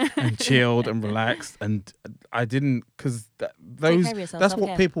and chilled and relaxed, and I didn't, because Take care of yourself, that's what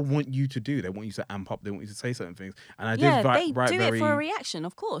self-care. people want you to do. They want you to amp up. They want you to say certain things, and I Yeah, did write they do very it for a reaction,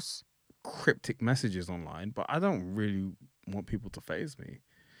 of course. cryptic messages online, but I don't really want people to faze me.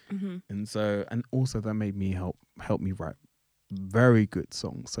 Hmm. And so, and also that made me help me write very good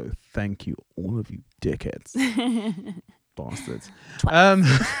songs. So thank you, all of you dickheads, bastards.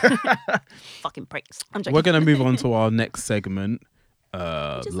 Fucking pricks. I'm joking. We're gonna move on to our next segment.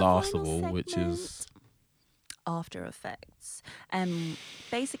 Which is the Last of final all, which is After Effects.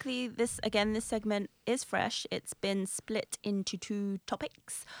 Basically, this segment is fresh. It's been split into 2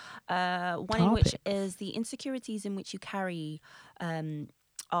 topics. One in which is the insecurities in which you carry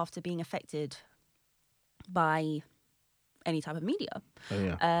after being affected by any type of media,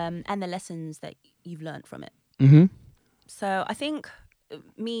 and the lessons that you've learned from it. Mm-hmm. So I think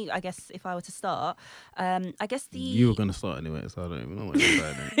I guess if I were to start, I guess You were gonna start anyway, so I don't even know what you're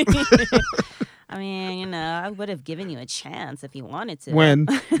saying. I mean, you know, I would have given you a chance if you wanted to. When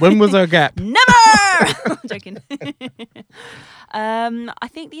was our gap? Never! I'm joking. I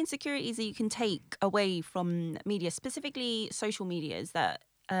think the insecurities that you can take away from media, specifically social media, is that,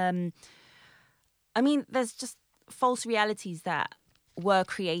 there's just false realities that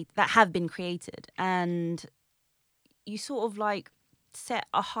have been created, and you sort of like set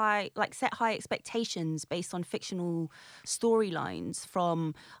high expectations based on fictional storylines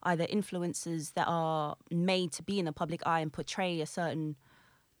from either influencers that are made to be in the public eye and portray a certain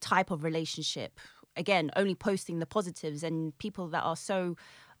type of relationship, again only posting the positives, and people that are so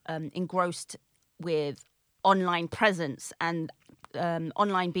engrossed with online presence and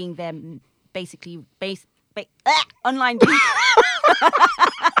online being their basically online being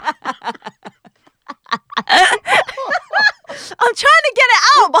I'm trying to get it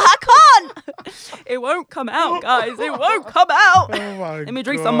out, but I can't. It won't come out, guys. It won't come out. Oh my Let me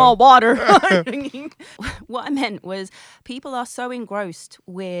drink some more water. What I meant was people are so engrossed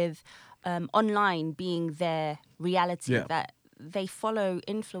with online being their reality that they follow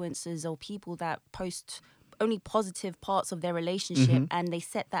influencers or people that post only positive parts of their relationship, and they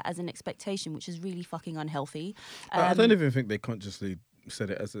set that as an expectation, which is really fucking unhealthy. I don't even think they consciously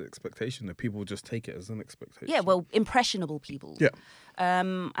set it as an expectation, that people just take it as an expectation. Yeah, well, impressionable people. Yeah.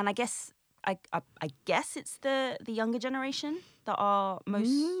 And I guess I guess it's the younger generation that are most.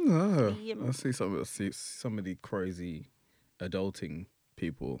 No, I see some of the crazy adulting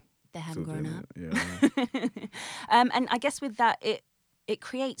people. They haven't still grown doing up. it. Yeah. And I guess with that, it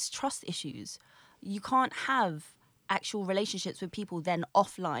creates trust issues. You can't have actual relationships with people then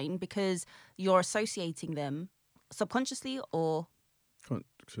offline because you're associating them subconsciously or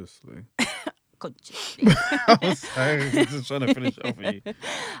Consciously. consciously. I was just trying to finish off for you.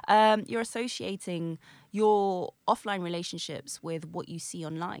 You're associating your offline relationships with what you see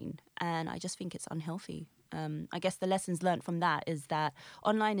online, and I just think it's unhealthy. I guess the lessons learned from that is that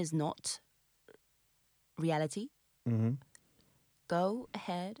online is not reality. Mm-hmm. Go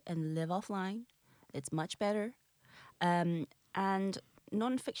ahead and live offline. It's much better. And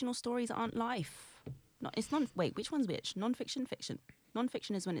non-fictional stories aren't life. Wait, which one's which? Non-fiction, fiction.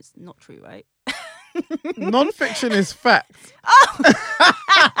 Non-fiction is when it's not true, right? Non-fiction is fact. I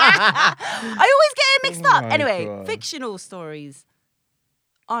always get it mixed up. my Anyway, God. fictional stories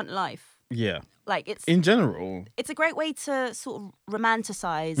aren't life. Yeah. Like it's In general. it's a great way to sort of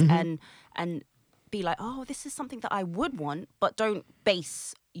romanticize and be like, oh, this is something that I would want, but don't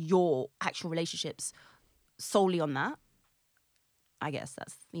base your actual relationships solely on that. I guess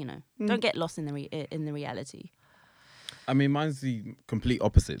that's, don't get lost in the reality. I mean, mine's the complete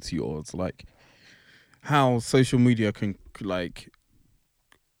opposite to yours. Like, how social media can, like,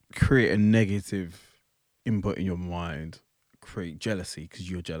 create a negative input in your mind, create jealousy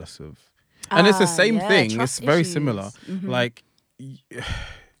because you're jealous of. And it's the same thing. It's trust very issues. similar. Mhm. Like,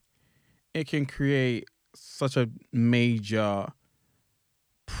 it can create such a major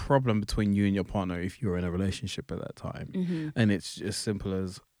problem between you and your partner if you're in a relationship at that time. Mm-hmm. And it's as simple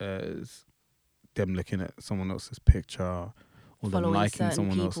as them looking at someone else's picture or them Following liking certain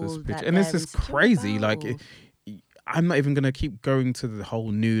someone else's people picture. that And it's they're just insecure crazy. Like, about. I'm not even going to keep going to the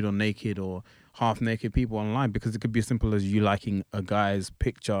whole nude or naked or half naked people online, because it could be as simple as you liking a guy's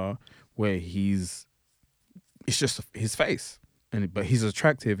picture where it's just his face. But he's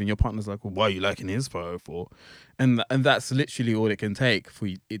attractive, and your partner's like, well, why are you liking his photo for? And that's literally all it can take for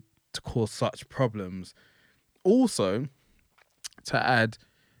it to cause such problems. Also, to add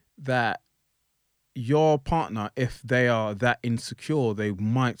that your partner, if they are that insecure, they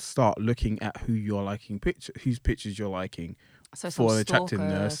might start looking at who you're liking whose pictures you're liking So for some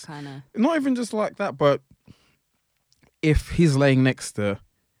attractiveness. kind of. Not even just like that, but if he's laying next to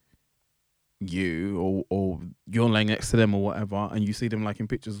you or you're laying next to them or whatever, and you see them liking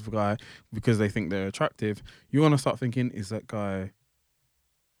pictures of a guy because they think they're attractive, you're gonna start thinking, is that guy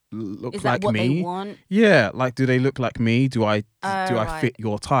look Is like that what me? they want? Yeah, like, do they look like me? Do I Right. fit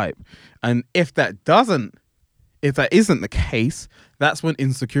your type? And if that isn't the case, that's when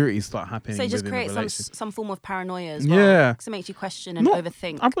insecurities start happening. So it just within a creates relationship. some form of paranoia as well. Yeah. Because it makes you question and Not-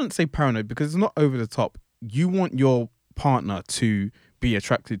 overthink. I wouldn't say paranoid, because it's not over the top. You want your partner to be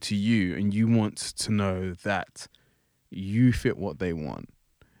attracted to you, and you want to know that you fit what they want,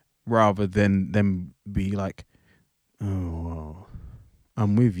 rather than them be like, oh, well,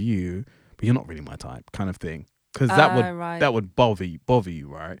 I'm with you, but you're not really my type, kind of thing. Because Right. that would bother you,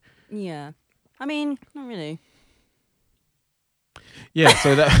 right? Yeah. I mean, not really. Yeah.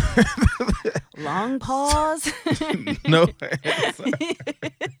 So that Long pause. no.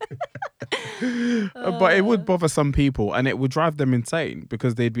 But it would bother some people, and it would drive them insane,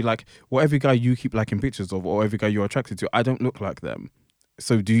 because they'd be like, well, every guy you keep liking pictures of, or every guy you're attracted to, I don't look like them.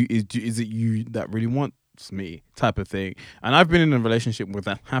 So is it you that really wants me, type of thing? And I've been in a relationship where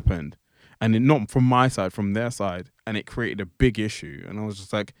that happened, and not from my side, from their side, and it created a big issue. And I was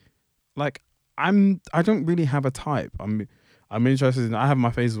just like I don't really have a type. I'm interested in, I have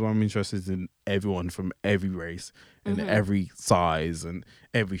my phases where I'm interested in everyone from every race and every size and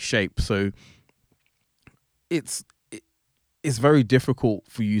every shape. So it's very difficult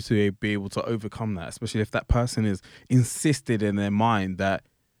for you to be able to overcome that, especially if that person is insisted in their mind that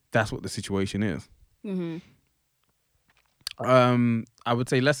that's what the situation is. Mm-hmm. I would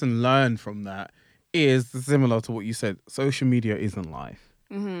say lesson learned from that is similar to what you said. Social media isn't life.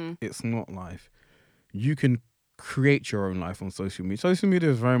 Mm-hmm. It's not life. You can create your own life on social media. Social media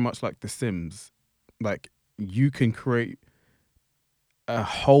is very much like The Sims. Like, you can create a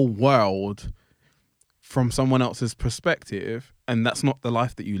whole world from someone else's perspective, and that's not the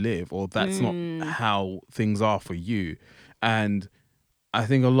life that you live, or that's not how things are for you. And I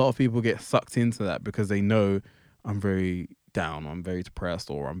think a lot of people get sucked into that because they know, I'm very down, or I'm very depressed,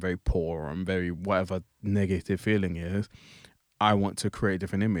 or I'm very poor, or I'm very whatever negative feeling is. I want to create a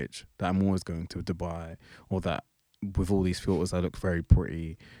different image, that I'm always going to Dubai, or that with all these filters I look very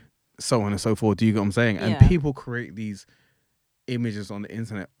pretty, so on and so forth. Do you get what I'm saying? And people create these images on the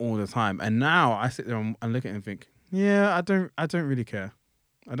internet all the time. And now I sit there and look at it and think, yeah, I don't really care.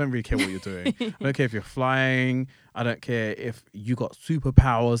 I don't really care what you're doing. I don't care if you're flying. I don't care if you got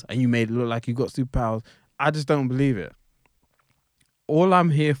superpowers and you made it look like you got superpowers. I just don't believe it. All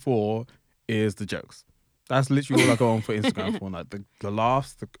I'm here for is the jokes. That's literally all I go on for Instagram for, like the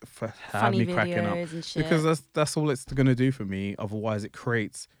laughs, have Funny me cracking up, videos and shit. because that's all it's gonna do for me. Otherwise, it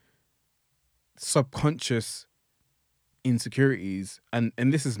creates subconscious insecurities, and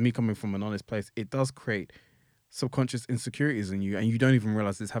this is me coming from an honest place. It does create subconscious insecurities in you, and you don't even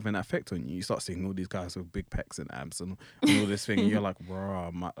realize it's having an effect on you. You start seeing all these guys with big pecs and abs and all this thing, and you're like, bro,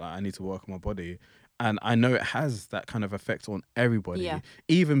 I need to work on my body. And I know it has that kind of effect on everybody. Yeah.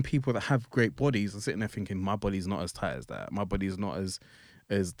 Even people that have great bodies are sitting there thinking, my body's not as tight as that. My body's not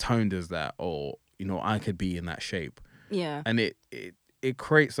as toned as that. Or, I could be in that shape. Yeah. And it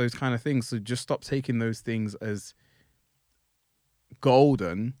creates those kind of things. So just stop taking those things as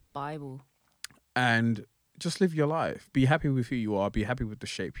golden. Bible. And just live your life. Be happy with who you are. Be happy with the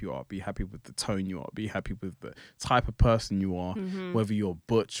shape you are. Be happy with the tone you are. Be happy with the type of person you are. Mm-hmm. Whether you're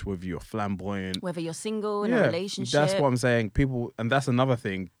butch, whether you're flamboyant. Whether you're single, in a relationship. That's what I'm saying. People, and that's another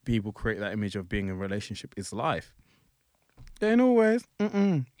thing, people create that image of being in a relationship is life. They ain't always.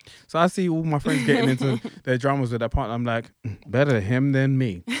 So I see all my friends getting into their dramas with their partner. I'm like, better him than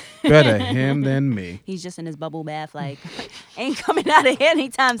me. Better him than me. He's just in his bubble bath, like, ain't coming out of here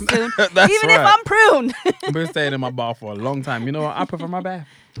anytime soon. That's Even right. if I'm pruned. I've been staying in my bath for a long time. You know what? I prefer my bath.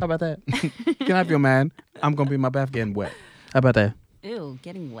 How about that? You can have your man. I'm going to be in my bath getting wet. How about that? Ew,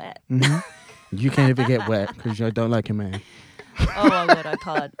 getting wet. You can't even get wet because you don't like a man. Oh my god,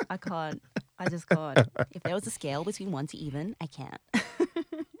 I can't. I just can't. If there was a scale between 1 to even, I can't.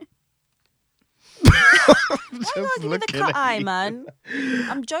 Give me the cut eye, man.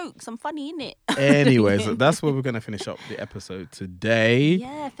 I'm jokes. I'm funny, innit? Anyways, that's where we're going to finish up the episode today.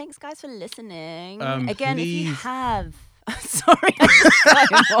 Yeah, thanks guys for listening. Again, if you please- have... Sorry, I just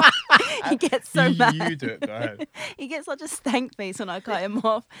cut him off. He gets so mad. You do it, go ahead. He gets such a stank face when I cut him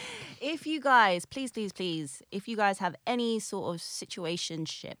off. If you guys, please, if you guys have any sort of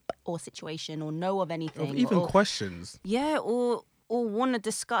situationship or situation or know of anything, Even or, questions. yeah, or want to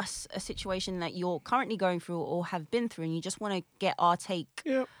discuss a situation that you're currently going through or have been through, and you just want to get our take.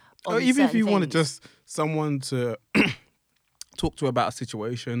 Yeah. On Or even if certain you wanted things. just someone to talk to about a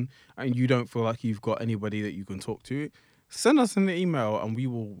situation and you don't feel like you've got anybody that you can talk to, send us an email and we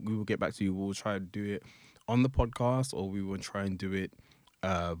will get back to you. We'll try to do it on the podcast, or we will try and do it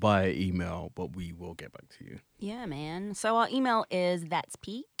via email, but we will get back to you. Yeah, man. So our email is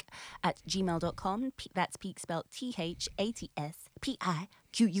that'speak@gmail.com. That's peak spelled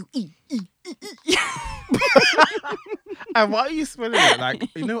THATSPIQUE. And why are you spelling it? Like,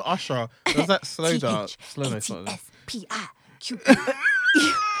 you know, Usher, does that slow down? Slow down. THATSPIQUE.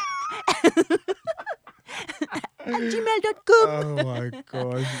 @gmail.com. Oh my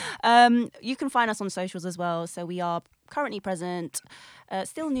gosh. You can find us on socials as well. So we are currently present,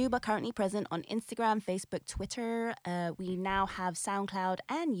 still new, but currently present on Instagram, Facebook, Twitter. We now have SoundCloud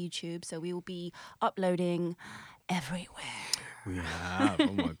and YouTube. So we will be uploading everywhere. We have.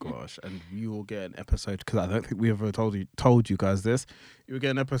 Oh my gosh. And you will get an episode, because I don't think we ever told you guys this. You'll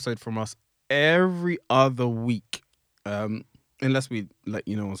get an episode from us every other week. Unless we let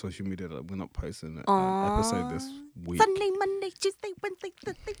you know on social media that we're not posting an episode this week. Sunday, Monday, Tuesday, Wednesday,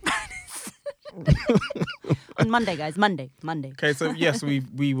 Thursday, Friday. On Monday, guys. Monday. Okay, so yes,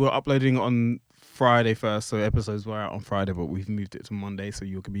 we were uploading on Friday first, so episodes were out on Friday, but we've moved it to Monday, so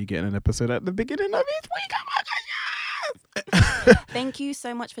you could be getting an episode at the beginning of each week. Oh my god, yes! Thank you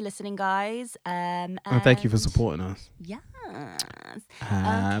so much for listening, guys. And thank you for supporting us. Yes.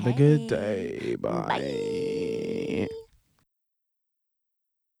 Have a good day. Bye. Bye.